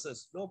making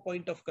losses. No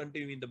point of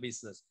continuing the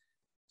business.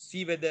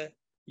 See whether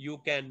you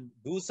can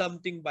do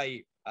something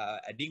by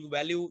adding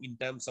value in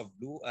terms of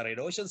blue or red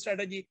ocean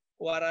strategy,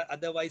 or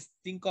otherwise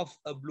think of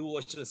a blue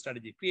ocean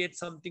strategy. Create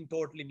something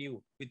totally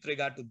new with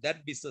regard to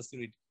that business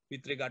unit,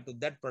 with regard to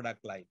that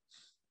product line.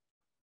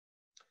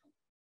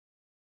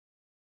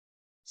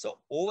 So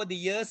over the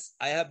years,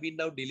 I have been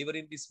now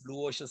delivering this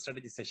blue ocean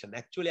strategy session.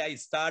 Actually, I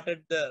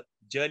started the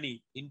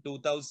journey in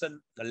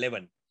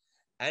 2011.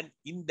 And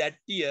in that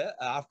year,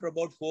 after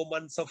about 4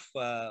 months of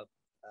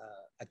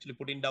actually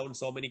putting down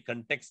so many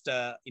context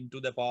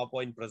into the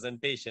PowerPoint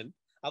presentation,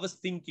 I was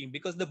thinking,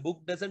 because the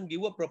book doesn't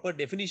give a proper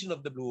definition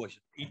of the blue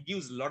ocean. It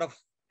gives a lot of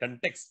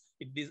context.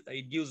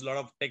 It gives a lot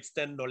of text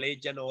and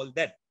knowledge and all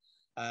that.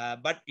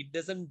 But it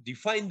doesn't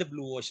define the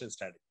blue ocean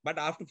strategy. But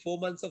after 4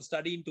 months of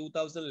study in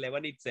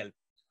 2011 itself,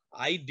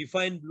 I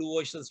defined blue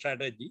ocean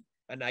strategy.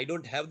 And I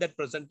don't have that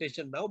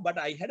presentation now, but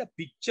I had a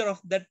picture of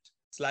that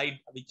slide,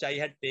 which I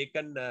had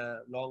taken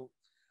long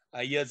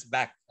years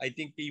back. I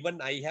think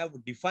even I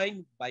have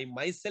defined by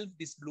myself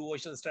this blue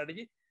ocean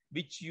strategy,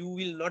 which you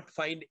will not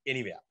find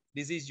anywhere.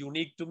 This is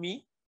unique to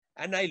me.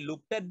 And I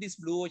looked at this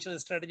blue ocean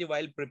strategy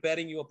while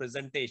preparing your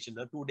presentation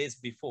 2 days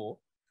before.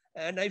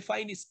 And I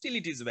find still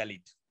it is valid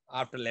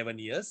after 11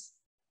 years.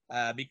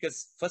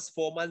 Because first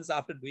 4 months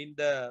after doing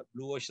the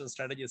blue ocean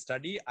strategy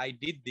study, I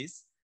did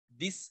this.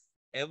 This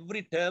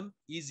every term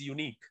is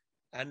unique.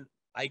 And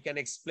I can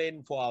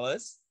explain for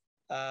hours.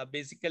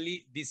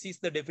 Basically, this is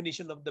the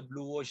definition of the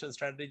blue ocean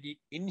strategy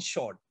in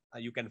short.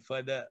 You can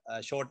further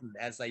shorten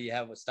as I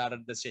have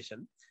started the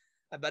session.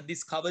 But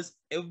this covers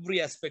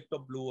every aspect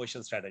of blue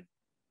ocean strategy.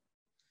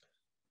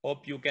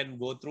 Hope you can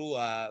go through.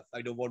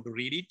 I don't want to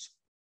read it.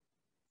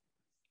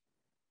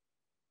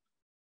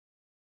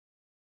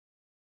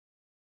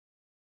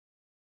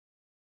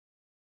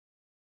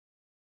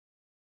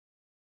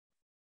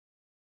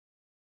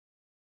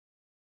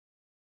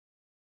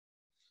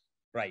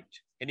 Right.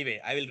 Anyway,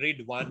 I will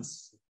read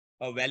once.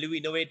 A value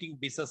innovating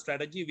business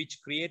strategy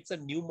which creates a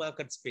new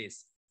market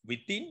space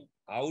within,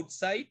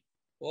 outside,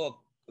 or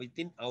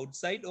within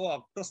outside or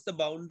across the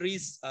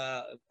boundaries,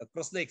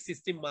 across the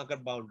existing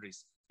market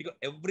boundaries. Because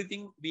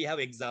everything we have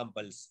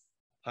examples,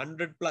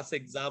 100+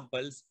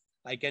 examples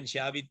I can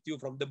share with you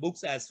from the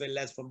books as well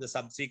as from the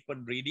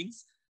subsequent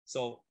readings.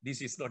 So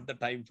this is not the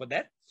time for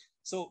that.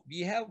 So we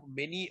have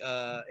many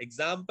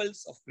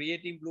examples of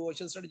creating blue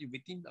ocean strategy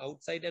within,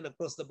 outside, and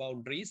across the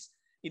boundaries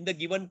in the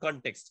given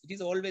context. It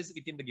is always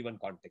within the given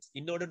context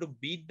in order to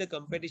beat the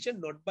competition,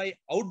 not by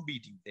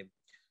outbeating them,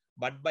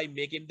 but by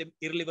making them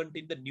irrelevant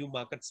in the new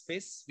market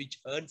space, which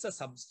earns a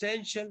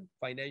substantial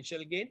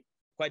financial gain,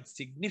 quite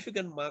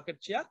significant market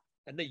share,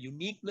 and a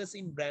uniqueness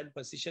in brand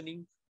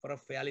positioning for a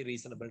fairly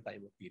reasonable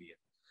time of period.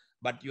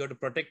 But you have to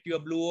protect your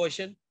blue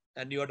ocean,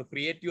 and you have to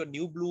create your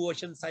new blue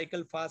ocean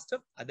cycle faster.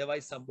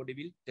 Otherwise, somebody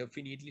will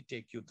definitely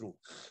take you through.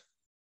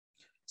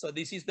 So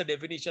this is the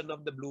definition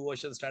of the blue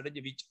ocean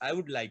strategy, which I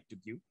would like to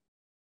give.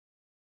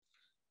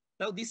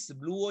 Now, this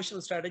blue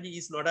ocean strategy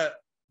is not a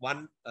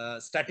one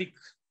static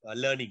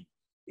learning.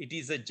 It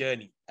is a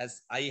journey,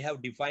 as I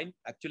have defined.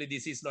 Actually,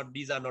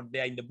 these are not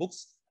there in the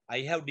books. I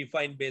have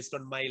defined based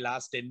on my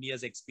last 10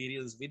 years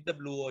experience with the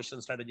blue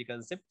ocean strategy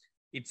concept.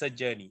 It's a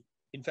journey.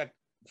 In fact,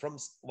 from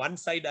one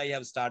side, I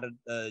have started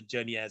a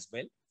journey as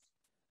well.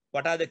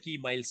 What are the key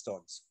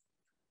milestones?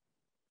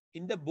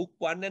 In the book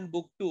 1 and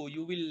book 2,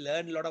 you will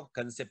learn a lot of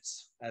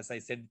concepts. As I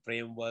said,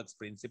 frameworks,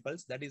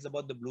 principles. That is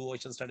about the blue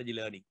ocean strategy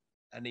learning.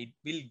 And it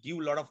will give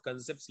a lot of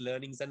concepts,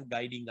 learnings, and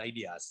guiding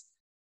ideas.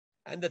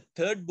 And the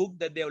third book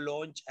that they have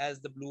launched as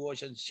the Blue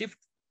Ocean Shift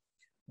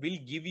will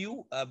give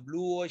you a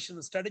blue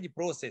ocean strategy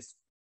process,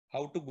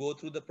 how to go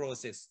through the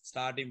process,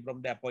 starting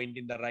from the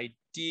appointing the right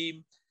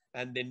team,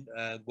 and then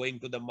going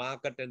to the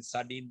market and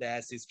studying the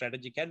as-is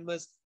strategy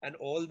canvas. And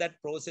all that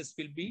process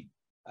will be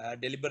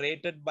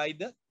deliberated by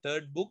the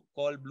third book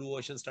called Blue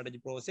Ocean Strategy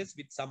Process,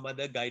 with some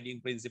other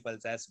guiding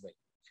principles as well.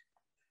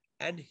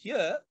 And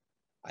here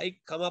I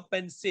come up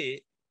and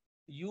say,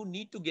 you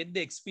need to get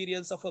the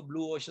experience of a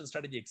blue ocean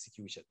strategy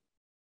execution.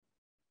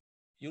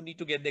 You need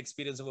to get the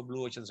experience of a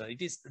blue ocean strategy.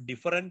 It is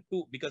different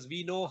to, because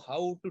we know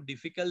how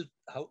difficult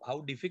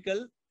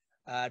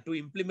to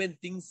implement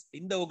things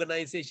in the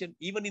organization,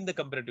 even in the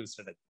comparative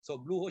strategy. So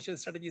blue ocean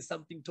strategy is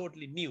something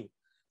totally new.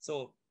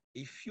 So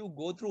if you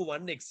go through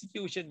one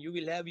execution, you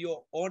will have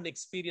your own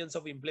experience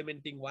of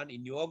implementing one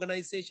in your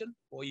organization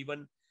or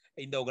even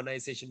in the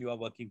organization you are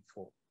working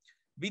for.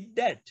 With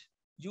that,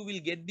 you will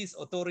get this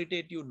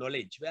authoritative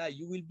knowledge where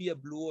you will be a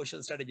blue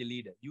ocean strategy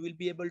leader. You will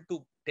be able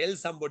to tell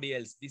somebody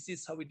else, this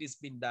is how it is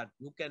been done.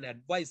 You can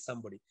advise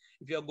somebody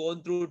if you are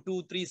going through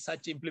 2-3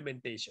 such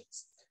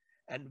implementations.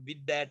 And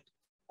with that,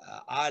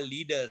 our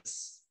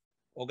leaders,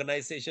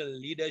 organizational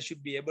leaders,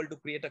 should be able to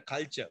create a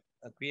culture,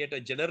 create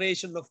a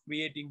generation of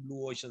creating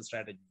blue ocean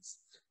strategies,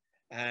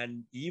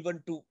 and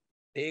even to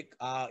take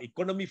our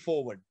economy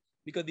forward,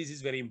 because this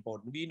is very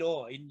important. We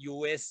know in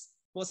US,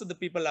 most of the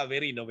people are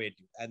very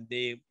innovative and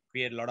they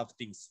create a lot of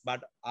things.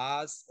 But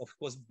ours, of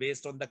course,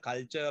 based on the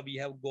culture we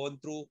have gone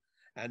through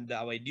and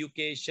our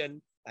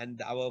education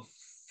and our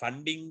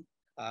funding,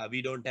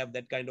 we don't have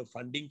that kind of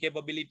funding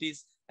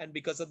capabilities. And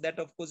because of that,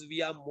 of course,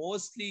 we are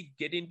mostly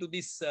getting to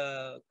this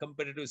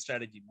competitive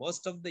strategy.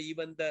 Most of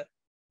even the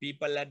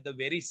people at the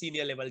very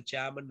senior level,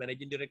 chairman,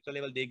 managing director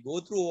level, they go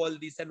through all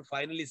this and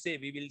finally say,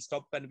 we will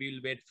stop and we will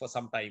wait for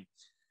some time.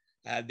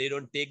 They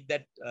don't take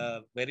that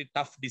very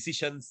tough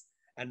decisions.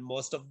 And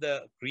most of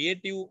the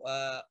creative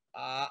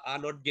are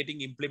not getting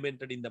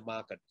implemented in the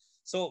market.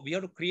 So we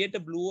have to create a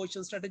blue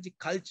ocean strategy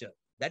culture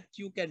that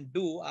you can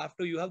do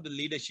after you have the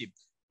leadership.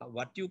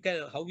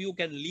 How you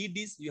can lead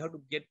this, you have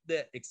to get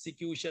the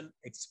execution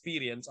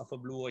experience of a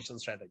blue ocean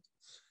strategy.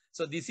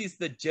 So this is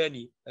the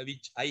journey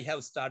which I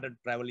have started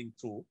traveling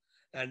through.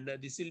 And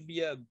this will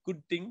be a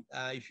good thing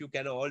if you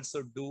can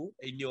also do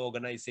in your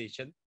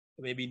organization,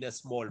 maybe in a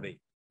small way.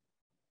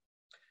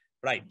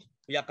 Right.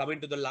 We are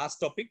coming to the last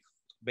topic,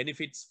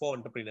 benefits for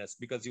entrepreneurs,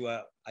 because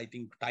I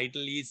think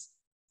title is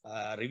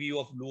review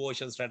of blue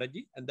ocean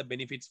strategy and the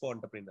benefits for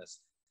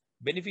entrepreneurs.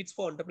 Benefits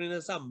for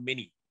entrepreneurs are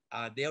many.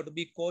 They have to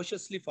be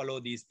cautiously follow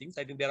these things.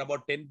 I think there are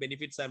about 10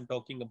 benefits I'm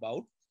talking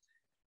about.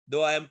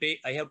 Though I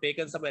have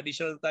taken some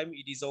additional time,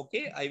 it is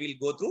okay. I will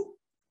go through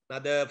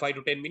another 5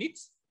 to 10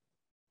 minutes.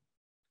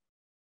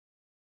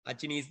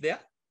 Achini is there?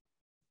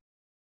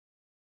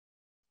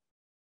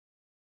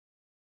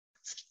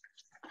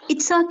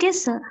 It's okay,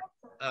 sir.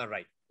 All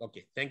right.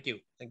 Okay. Thank you.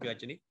 Thank you,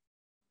 Achini.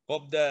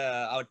 Hope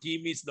our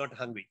team is not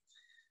hungry.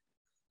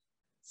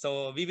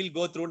 So we will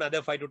go through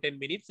another 5 to 10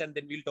 minutes and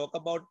then we'll talk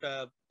about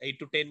 8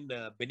 to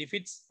 10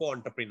 benefits for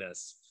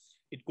entrepreneurs.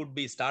 It could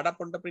be startup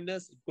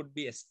entrepreneurs. It could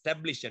be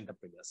established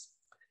entrepreneurs.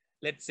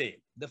 Let's say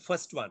the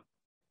first one,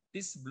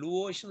 this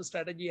blue ocean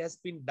strategy has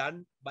been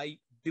done by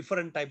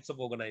different types of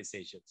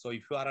organizations. So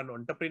if you are an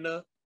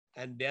entrepreneur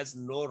and there's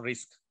no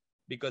risk,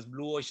 because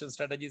blue ocean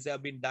strategies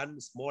have been done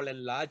small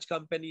and large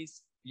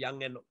companies,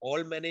 young and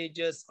old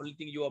managers, only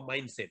thing your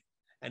mindset.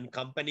 And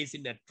companies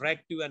in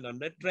attractive and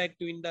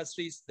unattractive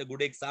industries. The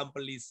good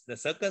example is the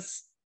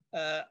circus,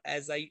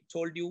 as I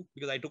told you,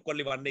 because I took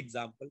only one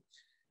example.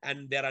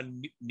 And there are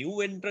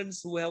new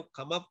entrants who have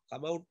come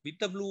out with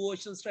a blue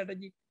ocean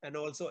strategy, and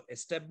also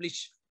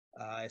established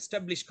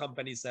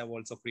companies have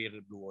also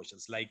created blue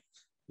oceans, like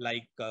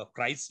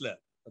Chrysler,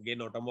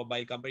 again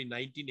automobile company,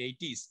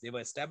 1980s. They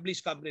were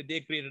established company.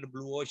 They created a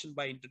blue ocean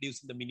by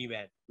introducing the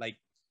minivan, like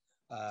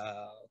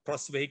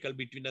cross vehicle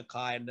between a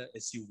car and a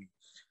SUV.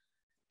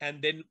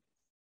 And then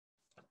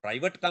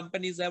private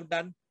companies have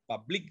done,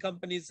 public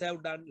companies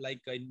have done, like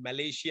in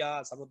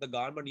Malaysia, some of the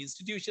government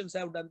institutions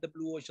have done the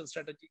blue ocean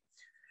strategy,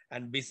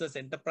 and business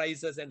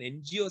enterprises and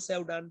NGOs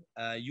have done.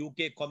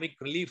 UK Comic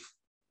Relief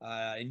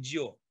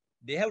NGO,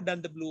 they have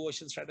done the blue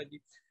ocean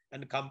strategy.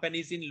 And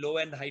companies in low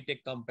and high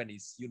tech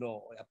companies, you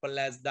know, Apple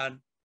has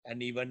done,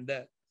 and even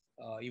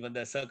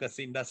the circus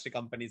industry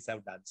companies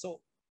have done.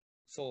 So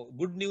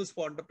good news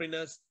for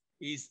entrepreneurs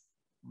is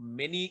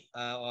many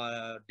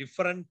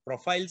different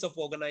profiles of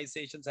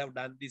organizations have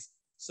done this.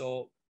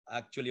 So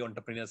actually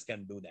entrepreneurs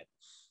can do that.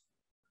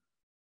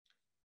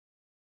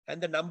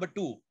 And the number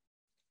two,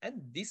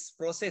 and this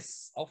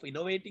process of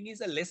innovating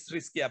is a less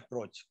risky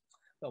approach.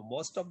 Now,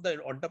 most of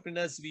the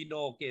entrepreneurs we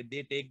know, okay,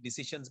 they take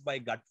decisions by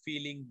gut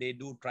feeling, they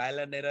do trial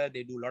and error,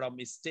 they do a lot of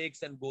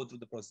mistakes and go through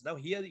the process. Now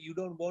here, you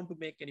don't want to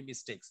make any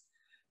mistakes,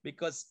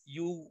 because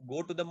you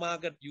go to the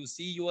market, you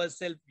see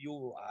yourself,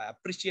 you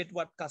appreciate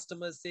what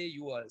customers say,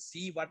 you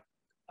see what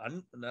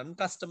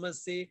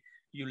non-customers say,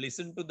 you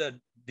listen to the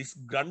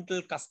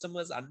disgruntled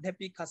customers,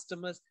 unhappy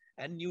customers,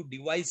 and you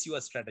devise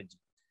your strategy.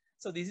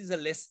 So this is a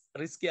less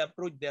risky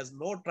approach. There's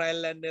no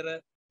trial and error,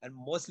 and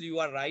mostly you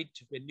are right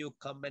when you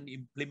come and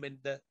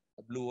implement the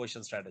blue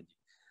ocean strategy.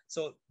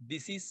 So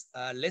this is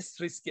a less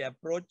risky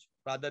approach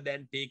rather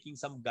than taking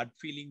some gut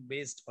feeling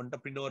based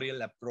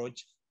entrepreneurial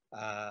approach.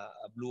 A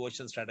blue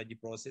ocean strategy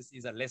process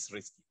is a less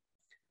risky.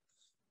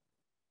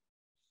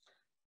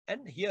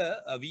 And here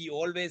we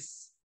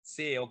always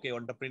say, okay,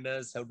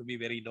 entrepreneurs have to be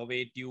very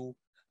innovative,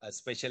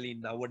 especially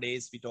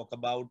nowadays we talk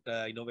about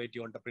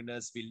innovative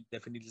entrepreneurs will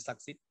definitely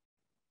succeed.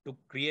 To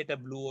create a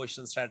blue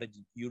ocean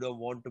strategy, you don't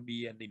want to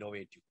be an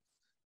innovative.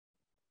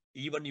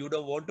 Even you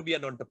don't want to be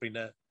an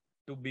entrepreneur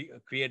to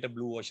create a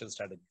blue ocean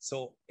strategy.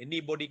 So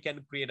anybody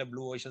can create a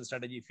blue ocean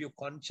strategy if you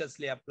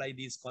consciously apply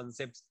these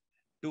concepts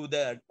to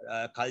the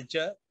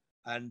culture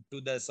and to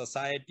the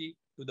society,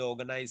 to the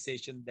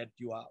organization that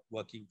you are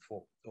working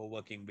for or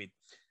working with.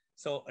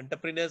 So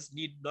entrepreneurs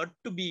need not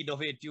to be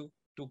innovative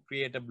to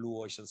create a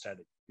blue ocean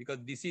strategy, because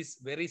this is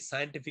very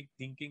scientific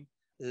thinking,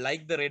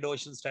 like the red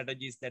ocean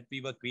strategies that we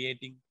were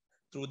creating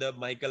through the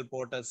Michael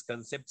Porter's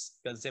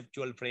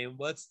conceptual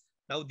frameworks.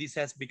 Now this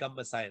has become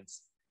a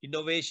science.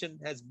 Innovation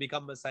has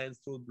become a science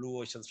through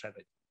blue ocean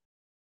strategy.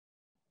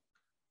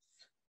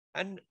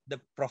 And the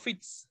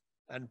profits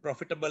and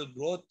profitable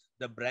growth,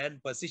 the brand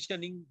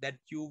positioning that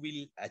you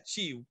will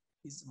achieve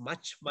is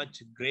much,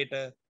 much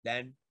greater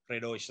than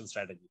red ocean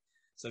strategy.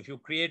 So if you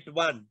create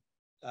one,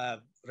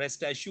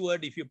 rest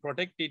assured, if you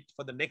protect it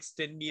for the next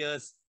 10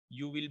 years,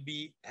 you will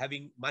be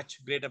having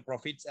much greater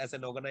profits as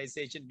an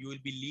organization. You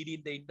will be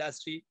leading the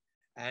industry,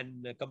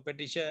 and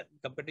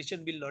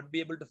competition will not be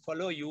able to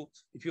follow you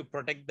if you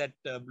protect that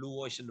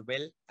blue ocean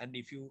well. And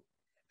if you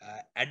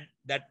add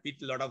that with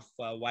a lot of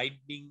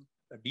widening,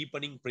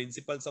 deepening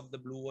principles of the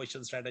blue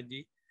ocean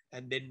strategy,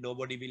 and then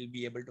nobody will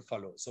be able to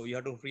follow. So you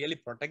have to really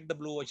protect the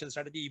blue ocean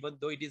strategy, even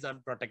though it is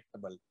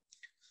unprotectable.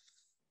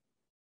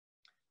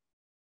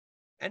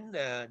 And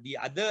the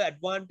other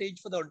advantage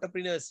for the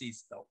entrepreneurs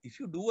is, now, if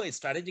you do a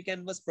strategy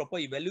canvas proper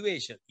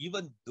evaluation,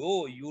 even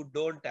though you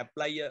don't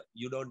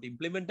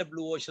implement a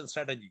blue ocean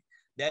strategy,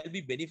 there will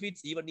be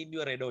benefits even in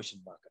your red ocean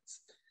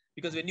markets.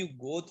 Because when you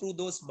go through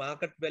those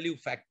market value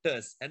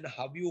factors and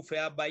how you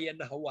fare by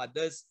and how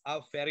others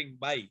are faring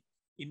by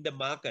in the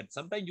market,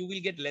 sometimes you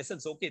will get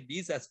lessons. Okay,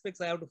 these aspects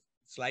I have to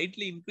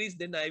slightly increase,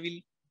 then I will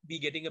be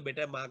getting a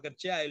better market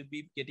share. I will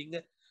be getting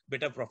a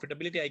better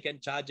profitability. I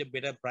can charge a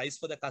better price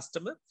for the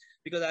customer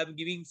because I'm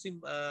giving some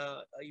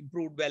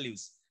improved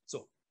values.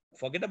 So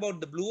forget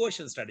about the blue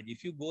ocean strategy.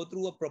 If you go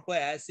through a proper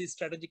as-is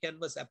strategy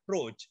canvas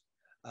approach,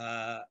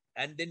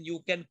 and then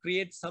you can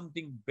create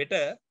something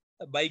better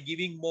by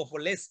giving more for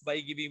less, by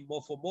giving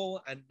more for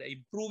more, and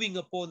improving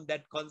upon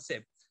that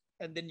concept.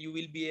 And then you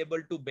will be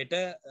able to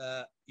better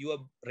your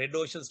red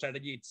ocean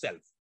strategy itself.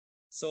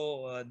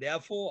 So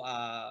therefore,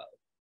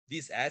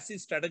 this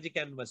as-is strategy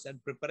canvas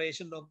and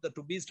preparation of the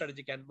to-be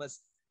strategy canvas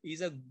is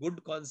a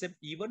good concept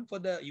even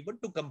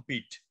to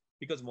compete,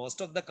 because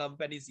most of the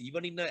companies,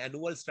 even in an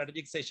annual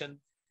strategic session,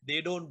 they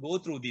don't go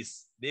through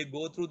this. They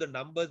go through the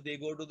numbers, they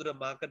go to the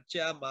market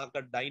share,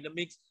 market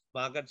dynamics,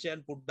 market share,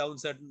 and put down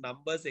certain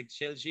numbers,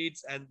 Excel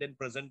sheets, and then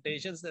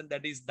presentations, and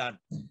that is done.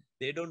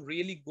 They don't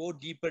really go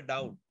deeper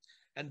down.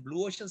 And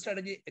blue ocean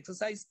strategy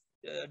exercise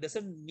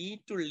doesn't need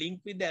to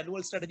link with the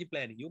annual strategy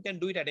planning. You can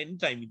do it at any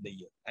time in the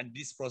year. And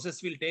this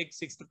process will take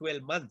 6 to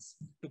 12 months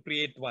to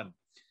create one.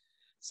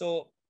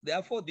 So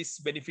therefore, this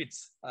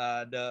benefits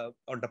the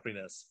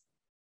entrepreneurs.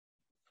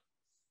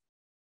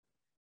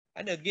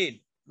 And again,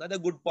 another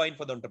good point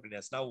for the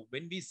entrepreneurs. Now,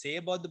 when we say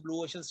about the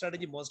blue ocean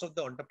strategy, most of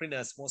the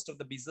entrepreneurs, most of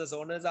the business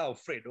owners are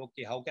afraid.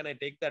 Okay, how can I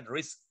take that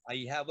risk?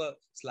 I have a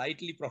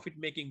slightly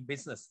profit-making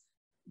business.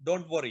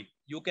 Don't worry.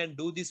 You can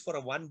do this for a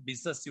one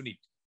business unit.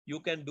 You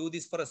can do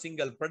this for a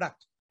single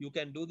product. You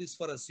can do this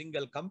for a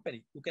single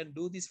company. You can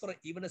do this for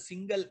even a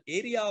single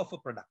area of a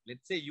product.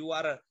 Let's say you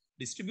are a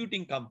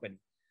distributing company.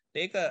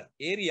 Take an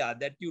area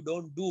that you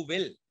don't do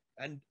well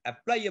and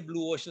apply a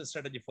blue ocean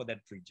strategy for that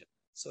region.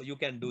 So you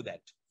can do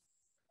that.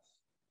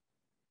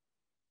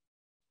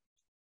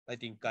 I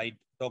think I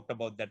talked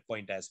about that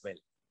point as well.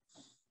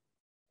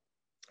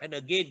 And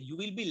again, you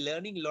will be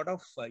learning a lot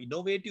of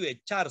innovative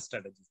HR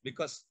strategies,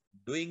 because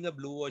doing a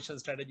blue ocean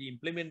strategy,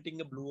 implementing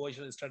a blue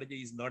ocean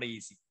strategy is not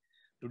easy.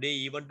 Today,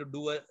 even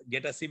to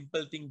get a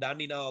simple thing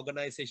done in our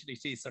organization, it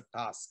is a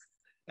task,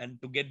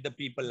 and to get the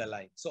people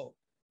aligned. So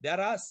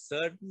there are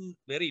certain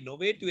very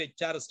innovative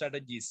HR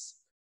strategies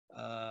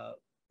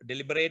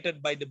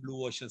deliberated by the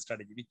blue ocean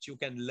strategy, which you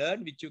can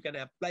learn, which you can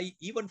apply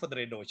even for the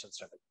red ocean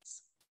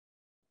strategies.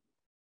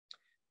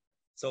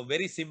 So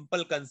very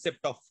simple concept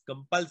of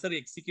compulsory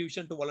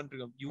execution to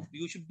voluntary.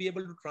 You should be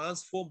able to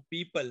transform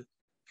people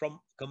from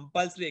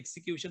compulsory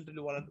execution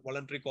to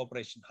voluntary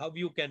cooperation. How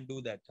you can do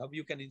that? How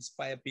you can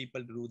inspire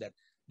people to do that?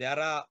 There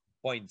are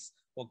points.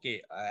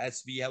 Okay,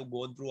 as we have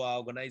gone through our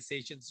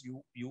organizations,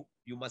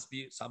 you must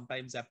be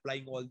sometimes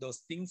applying all those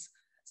things,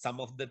 some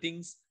of the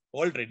things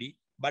already,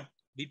 but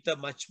with a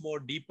much more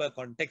deeper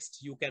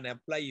context, you can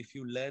apply if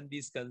you learn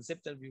these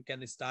concepts and you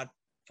can start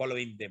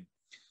following them.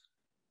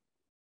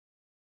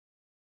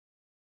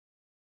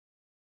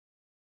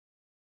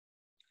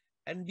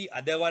 And the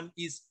other one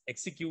is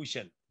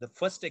execution. The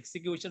first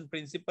execution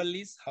principle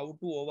is how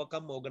to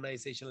overcome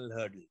organizational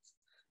hurdles.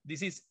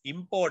 This is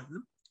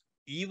important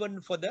even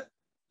for the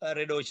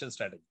red ocean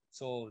strategy.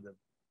 So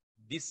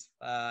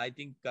I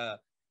think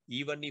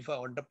even if an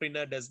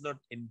entrepreneur does not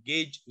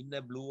engage in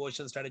a blue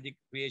ocean strategy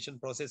creation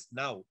process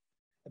now,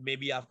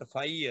 maybe after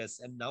 5 years,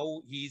 and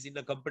now he is in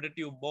a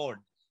competitive mode,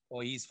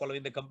 or he is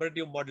following the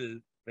competitive model,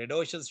 red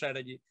ocean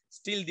strategy,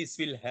 still this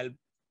will help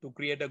to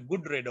create a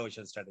good red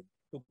ocean strategy,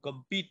 to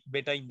compete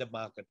better in the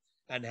market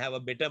and have a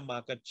better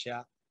market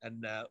share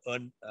and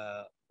earn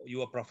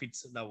your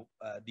profits now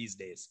these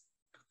days.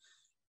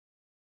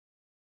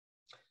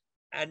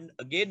 And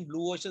again,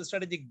 blue ocean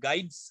strategy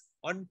guides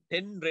on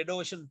 10 red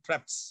ocean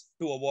traps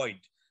to avoid.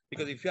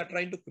 Because if you are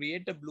trying to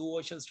create a blue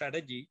ocean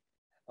strategy,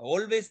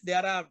 always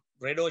there are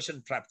red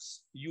ocean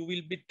traps. You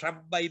will be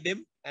trapped by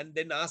them and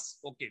then ask,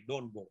 okay,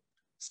 don't go,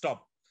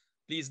 stop.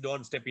 Please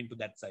don't step into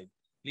that side.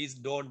 Please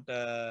don't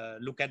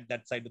look at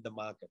that side of the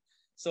market.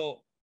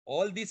 So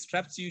all these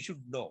traps you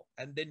should know,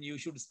 and then you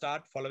should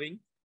start following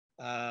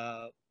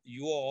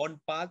your own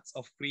paths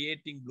of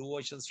creating blue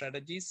ocean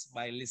strategies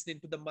by listening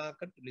to the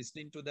market,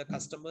 listening to the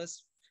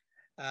customers,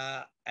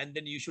 and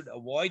then you should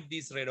avoid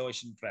these red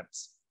ocean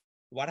traps.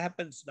 What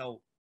happens now?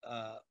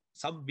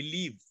 Some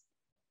believe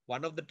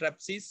one of the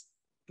traps is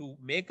to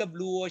make a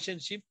blue ocean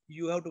ship,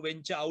 you have to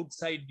venture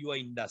outside your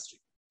industry.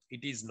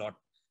 It is not.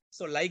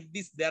 So like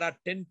this, there are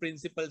 10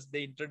 principles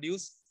they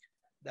introduce.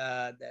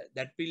 That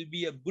will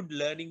be a good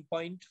learning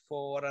point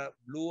for a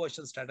blue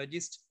ocean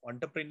strategist,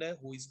 entrepreneur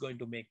who is going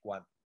to make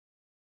one.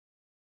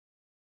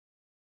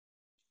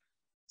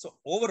 So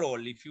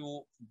overall, if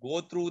you go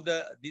through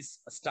this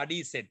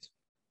study set,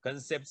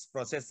 concepts,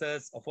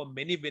 processes offer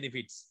many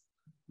benefits,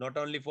 not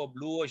only for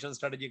blue ocean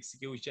strategy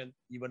execution,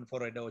 even for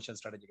red ocean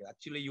strategy.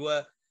 Actually,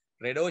 your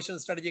red ocean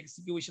strategy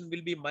execution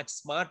will be much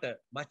smarter,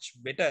 much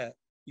better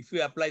if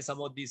you apply some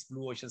of these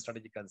blue ocean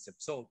strategy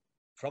concepts. So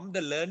from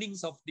the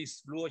learnings of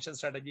this blue ocean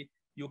strategy,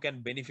 you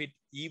can benefit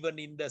even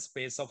in the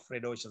space of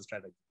red ocean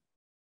strategy.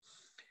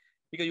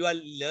 Because you are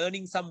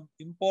learning some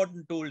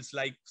important tools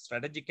like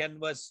strategy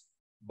canvas,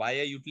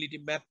 buyer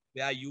utility map,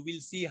 where you will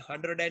see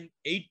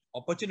 108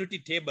 opportunity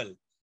table,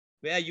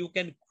 where you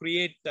can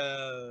create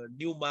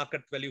new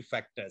market value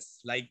factors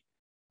like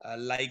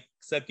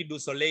Cirque du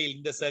Soleil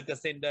in the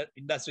circus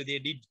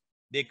industry.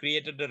 They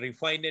created a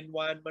refined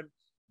environment.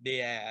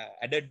 They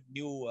added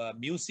new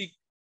music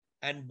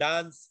and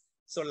dance.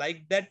 So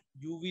like that,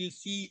 you will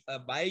see a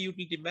buyer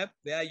utility map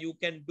where you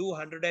can do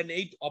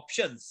 108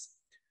 options,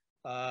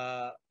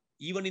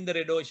 even in the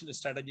red ocean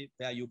strategy,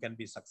 where you can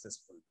be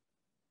successful.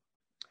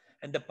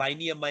 And the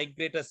pioneer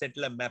migrator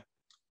settler map.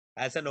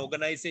 As an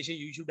organization,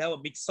 you should have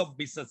a mix of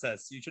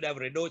businesses. You should have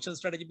red ocean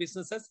strategy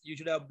businesses. You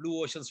should have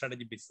blue ocean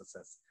strategy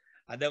businesses.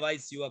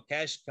 Otherwise, your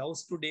cash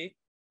cows today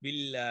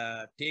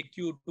will take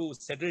you to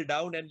settle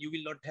down, and you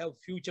will not have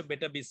future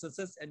better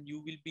businesses, and you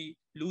will be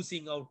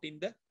losing out in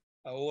the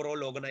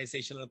overall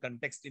organizational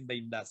context in the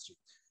industry.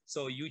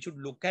 So you should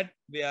look at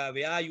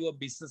where your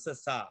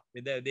businesses are,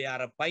 whether they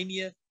are a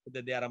pioneer,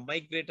 whether they are a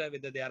migrator,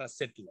 whether they are a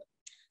settler.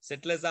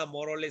 Settlers are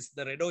more or less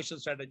the red ocean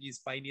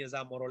strategies. Pioneers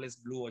are more or less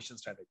blue ocean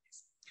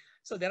strategies.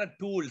 So there are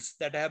tools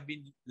that have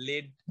been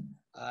laid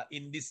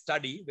in this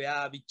study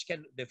which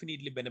can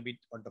definitely benefit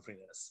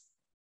entrepreneurs.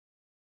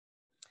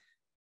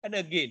 And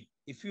again,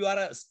 if you are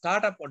a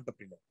startup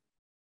entrepreneur,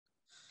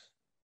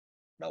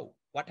 now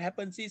what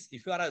happens is,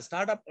 if you are a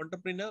startup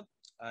entrepreneur,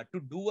 to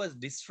do a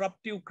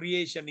disruptive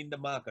creation in the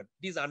market.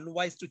 It is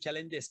unwise to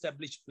challenge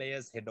established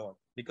players head on,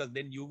 because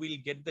then you will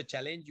get the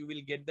challenge, you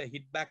will get the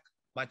hit back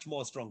much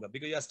more stronger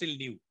because you are still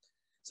new.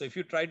 So if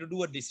you try to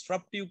do a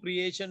disruptive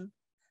creation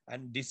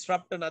and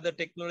disrupt another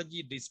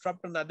technology,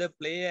 disrupt another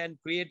player and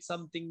create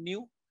something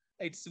new,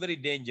 it's very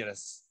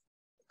dangerous.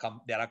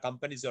 There are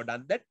companies who have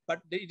done that, but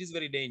it is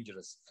very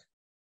dangerous.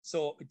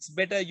 So it's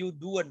better you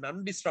do a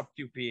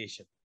non-disruptive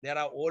creation. There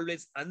are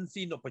always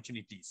unseen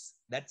opportunities.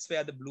 That's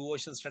where the blue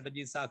ocean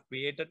strategies are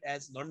created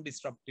as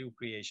non-disruptive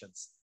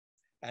creations.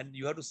 And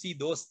you have to see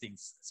those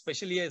things,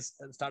 especially as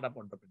a startup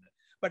entrepreneur.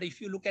 But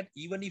if you look at,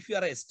 even if you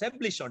are an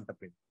established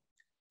entrepreneur,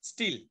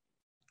 still,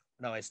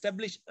 now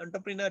established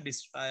entrepreneur,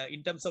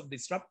 in terms of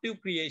disruptive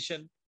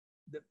creation,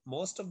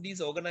 most of these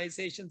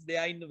organizations, they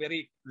are in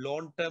very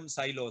long-term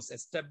silos,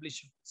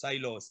 established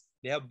silos.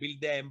 They have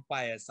built their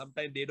empires.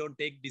 Sometimes they don't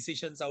take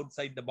decisions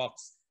outside the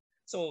box.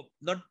 So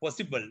not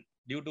possible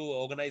due to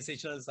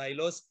organizational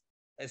silos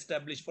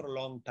established for a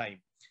long time.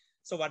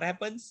 So what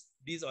happens?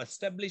 These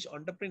established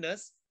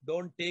entrepreneurs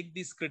don't take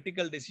these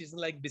critical decisions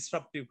like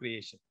disruptive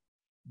creation.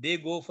 They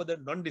go for the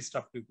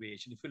non-disruptive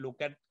creation. If you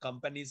look at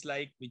companies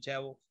like which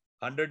have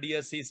 100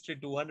 years history,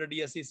 200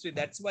 years history,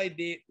 that's why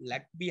they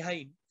lag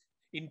behind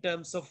in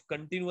terms of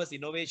continuous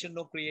innovation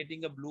or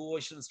creating a blue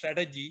ocean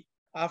strategy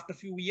after a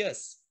few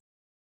years,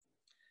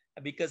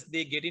 because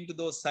they get into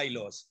those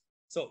silos.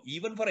 So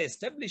even for an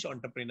established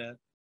entrepreneur,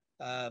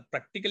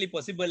 practically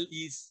possible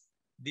is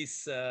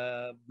this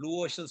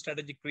blue ocean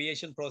strategy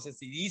creation process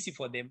is easy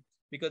for them,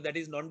 because that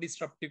is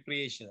non-disruptive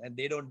creation and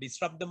they don't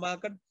disrupt the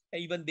market.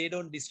 Even they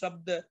don't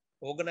disrupt the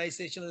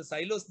organizational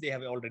silos they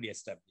have already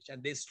established,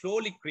 and they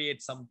slowly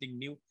create something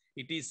new.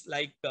 It is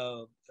like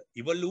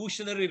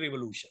evolutionary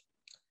revolution.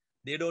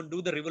 They don't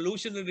do the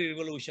revolutionary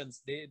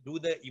revolutions, they do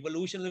the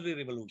evolutionary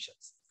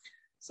revolutions.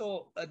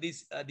 So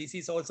this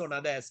is also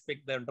another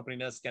aspect the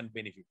entrepreneurs can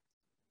benefit.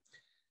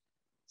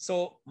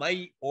 So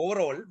my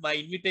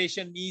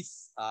invitation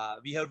is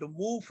we have to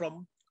move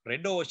from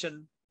red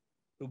ocean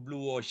to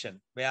blue ocean,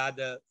 where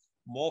the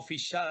more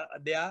fish are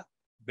there,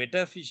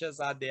 better fishes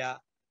are there,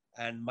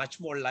 and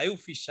much more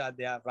live fish are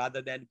there,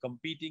 rather than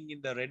competing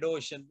in the red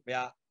ocean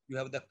where you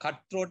have the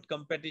cutthroat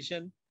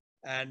competition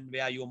and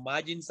where your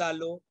margins are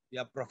low,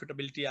 your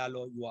profitability are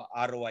low, your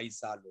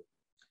ROIs are low.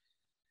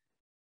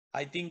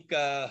 I think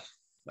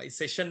my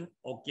session,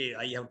 okay,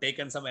 I have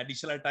taken some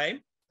additional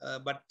time,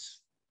 but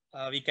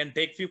we can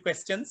take few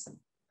questions.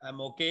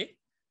 I'm okay.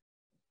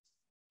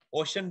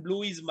 Ocean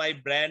Blue is my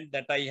brand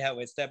that I have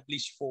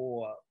established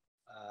for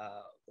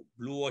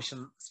Blue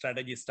Ocean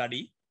strategy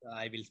study.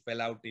 I will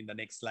spell out in the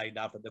next slide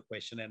after the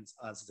question and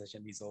answer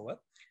session is over.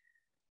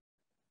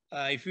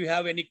 If you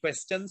have any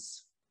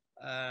questions,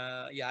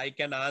 yeah, I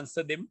can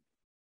answer them.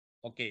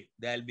 Okay,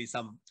 there'll be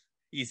some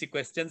easy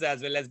questions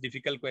as well as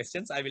difficult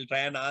questions. I will try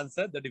and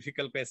answer the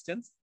difficult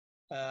questions.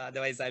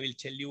 Otherwise, I will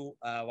tell you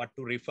what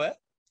to refer.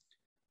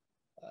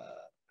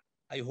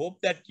 I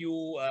hope that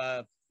you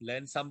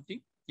learn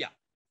something. Yeah,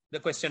 the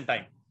question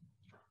time.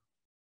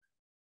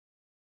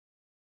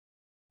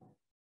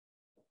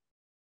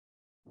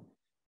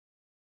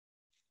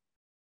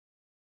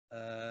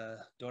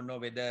 Don't know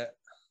whether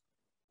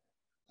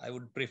I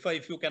would prefer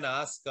if you can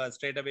ask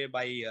straight away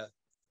by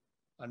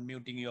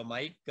unmuting your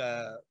mic.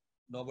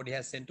 Nobody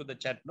has sent to the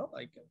chat, no?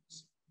 I can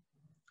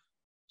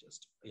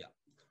just, yeah,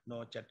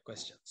 no chat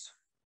questions.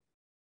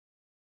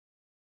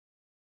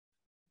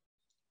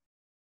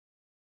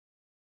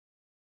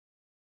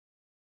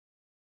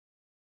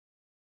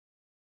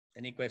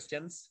 Any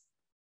questions?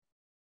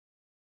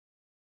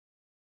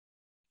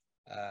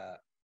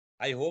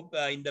 I hope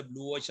in the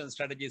Blue Ocean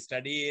strategy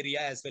study area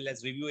as well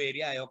as review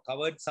area, I have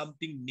covered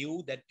something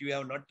new that you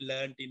have not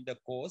learned in the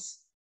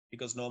course,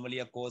 because normally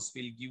a course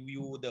will give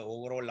you the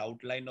overall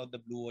outline of the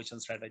Blue Ocean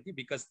strategy,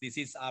 because this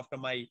is after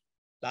my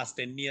last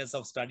 10 years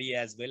of study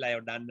as well. I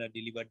have done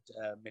delivered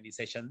many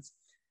sessions,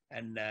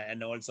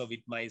 and also with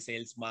my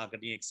sales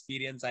marketing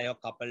experience, I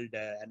have coupled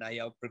and I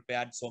have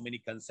prepared so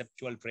many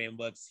conceptual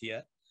frameworks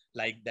here,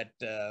 like that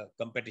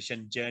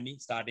competition journey,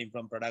 starting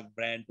from product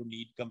brand to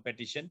need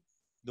competition.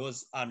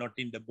 Those are not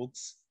in the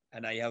books,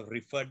 and I have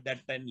referred that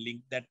and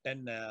linked that,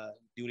 and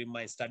during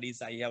my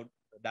studies, I have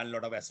done a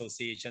lot of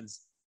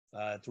associations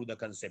through the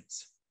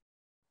concepts.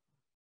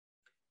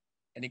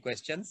 Any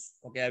questions?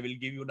 Okay, I will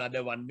give you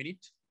another 1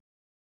 minute.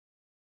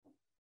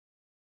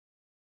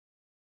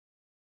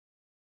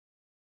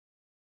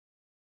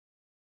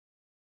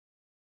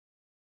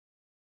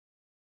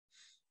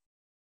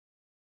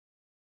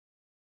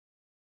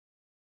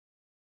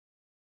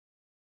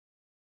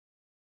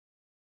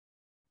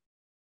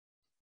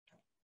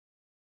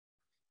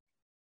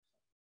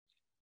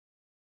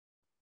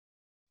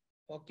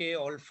 Okay,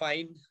 all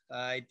fine.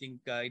 I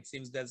think it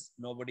seems there's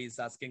nobody is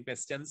asking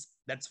questions.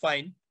 That's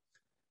fine.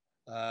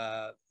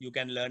 You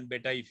can learn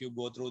better if you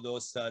go through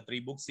those 3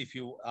 books if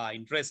you are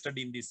interested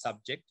in this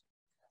subject.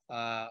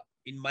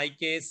 In my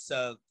case,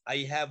 I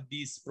have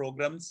these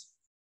programs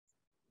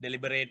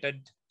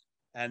deliberated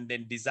and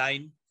then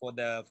designed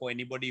for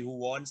anybody who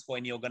wants, for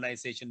any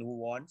organization who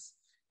wants.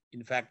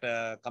 In fact,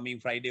 coming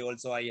Friday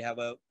also, I have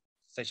a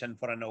session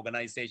for an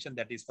organization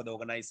that is for the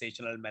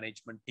organizational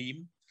management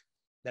team.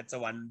 That's a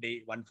one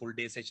full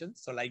day session.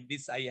 So like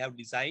this, I have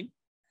designed.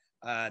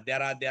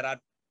 There are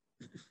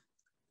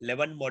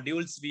 11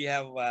 modules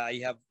I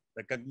have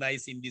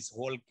recognized in this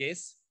whole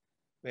case,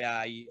 where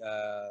I,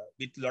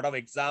 with a lot of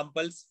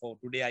examples. For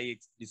today, I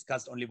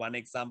discussed only one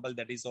example,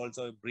 that is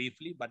also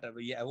briefly, but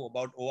we have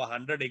about over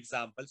 100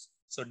 examples.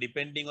 So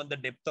depending on the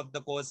depth of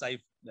the course, I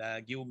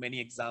give many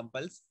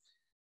examples.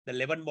 The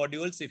 11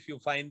 modules, if you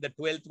find the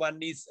 12th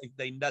one is, if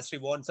the industry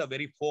wants a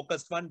very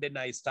focused one, then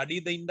I study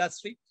the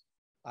industry.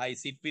 I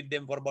sit with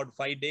them for about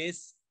 5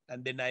 days,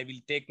 and then I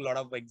will take a lot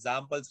of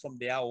examples from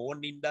their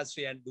own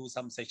industry and do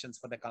some sessions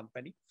for the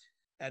company.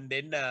 And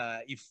then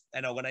if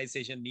an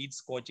organization needs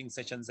coaching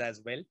sessions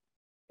as well,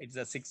 it's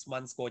a 6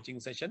 months coaching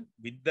session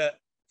with the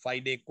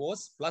 5-day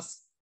course.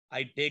 Plus,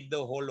 I take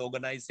the whole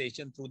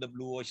organization through the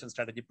Blue Ocean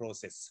strategy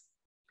process.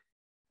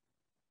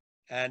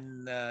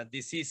 And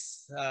this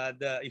is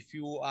if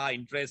you are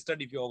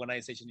interested, if your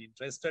organization is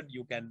interested,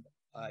 you can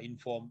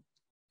inform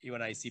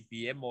even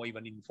ICPM or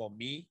even inform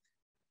me.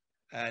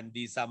 And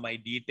these are my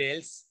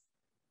details.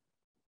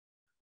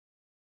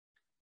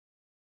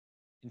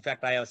 In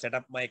fact, I have set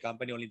up my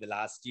company only the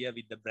last year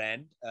with the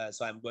brand.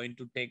 So I'm going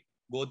to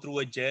go through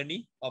a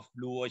journey of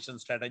Blue Ocean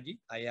strategy.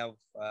 I have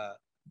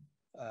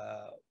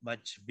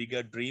much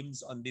bigger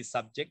dreams on this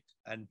subject,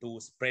 and to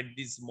spread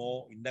this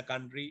more in the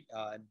country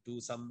and do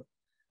some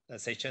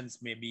sessions,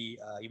 maybe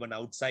even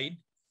outside.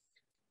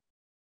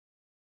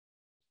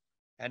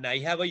 And I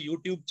have a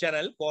YouTube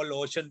channel called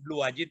Ocean Blue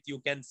Ajit. You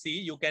can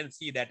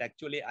see that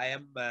actually I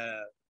am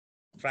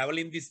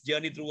traveling this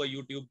journey through a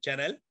YouTube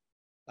channel.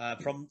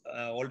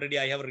 Already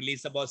I have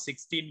released about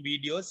 16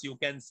 videos. You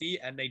can see,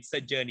 and it's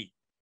a journey.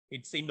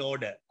 It's in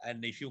order.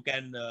 And if you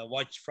can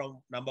watch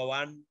from number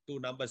 1 to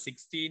number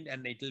 16,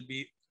 and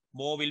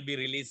more will be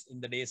released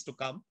in the days to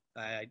come.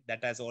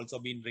 That has also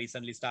been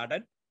recently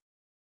started.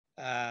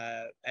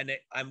 And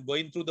I'm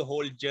going through the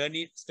whole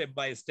journey step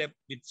by step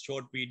with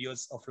short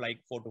videos of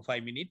like 4 to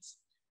 5 minutes.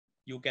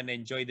 You can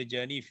enjoy the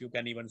journey if you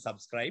can even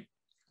subscribe.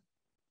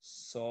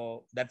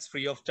 So that's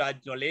free of charge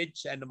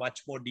knowledge and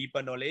much more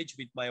deeper knowledge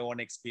with my own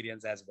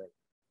experience as well.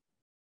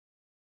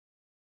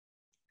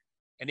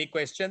 Any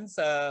questions?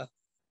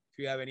 If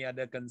you have any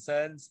other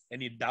concerns,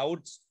 any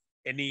doubts,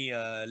 any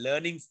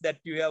learnings that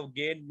you have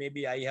gained,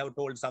 maybe I have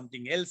told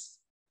something else,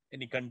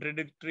 any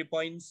contradictory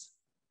points?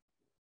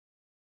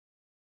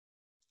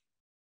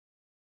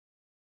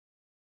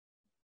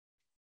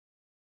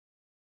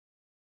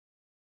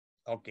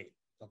 Okay.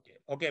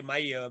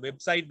 My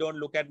website, don't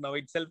look at now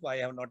itself. I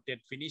have not yet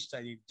finished.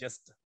 I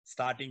just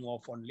starting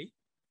off only.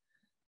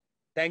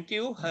 Thank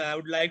you. I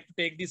would like to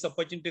take this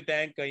opportunity to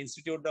thank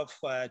Institute of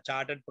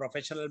Chartered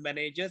Professional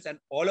Managers and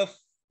all of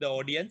the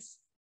audience.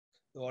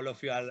 All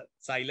of you are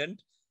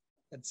silent.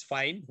 That's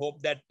fine.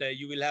 Hope that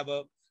you will have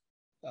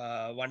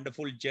a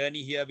wonderful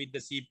journey here with the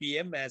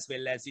CPM as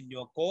well as in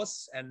your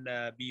course, and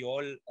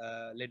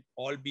let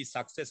all be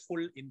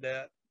successful in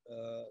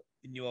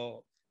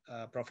your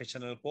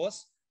professional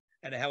course,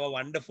 and have a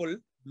wonderful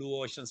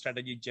Blue Ocean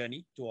strategy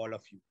journey to all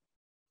of you.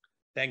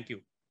 Thank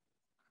you.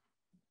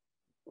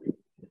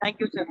 Thank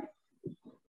you, sir.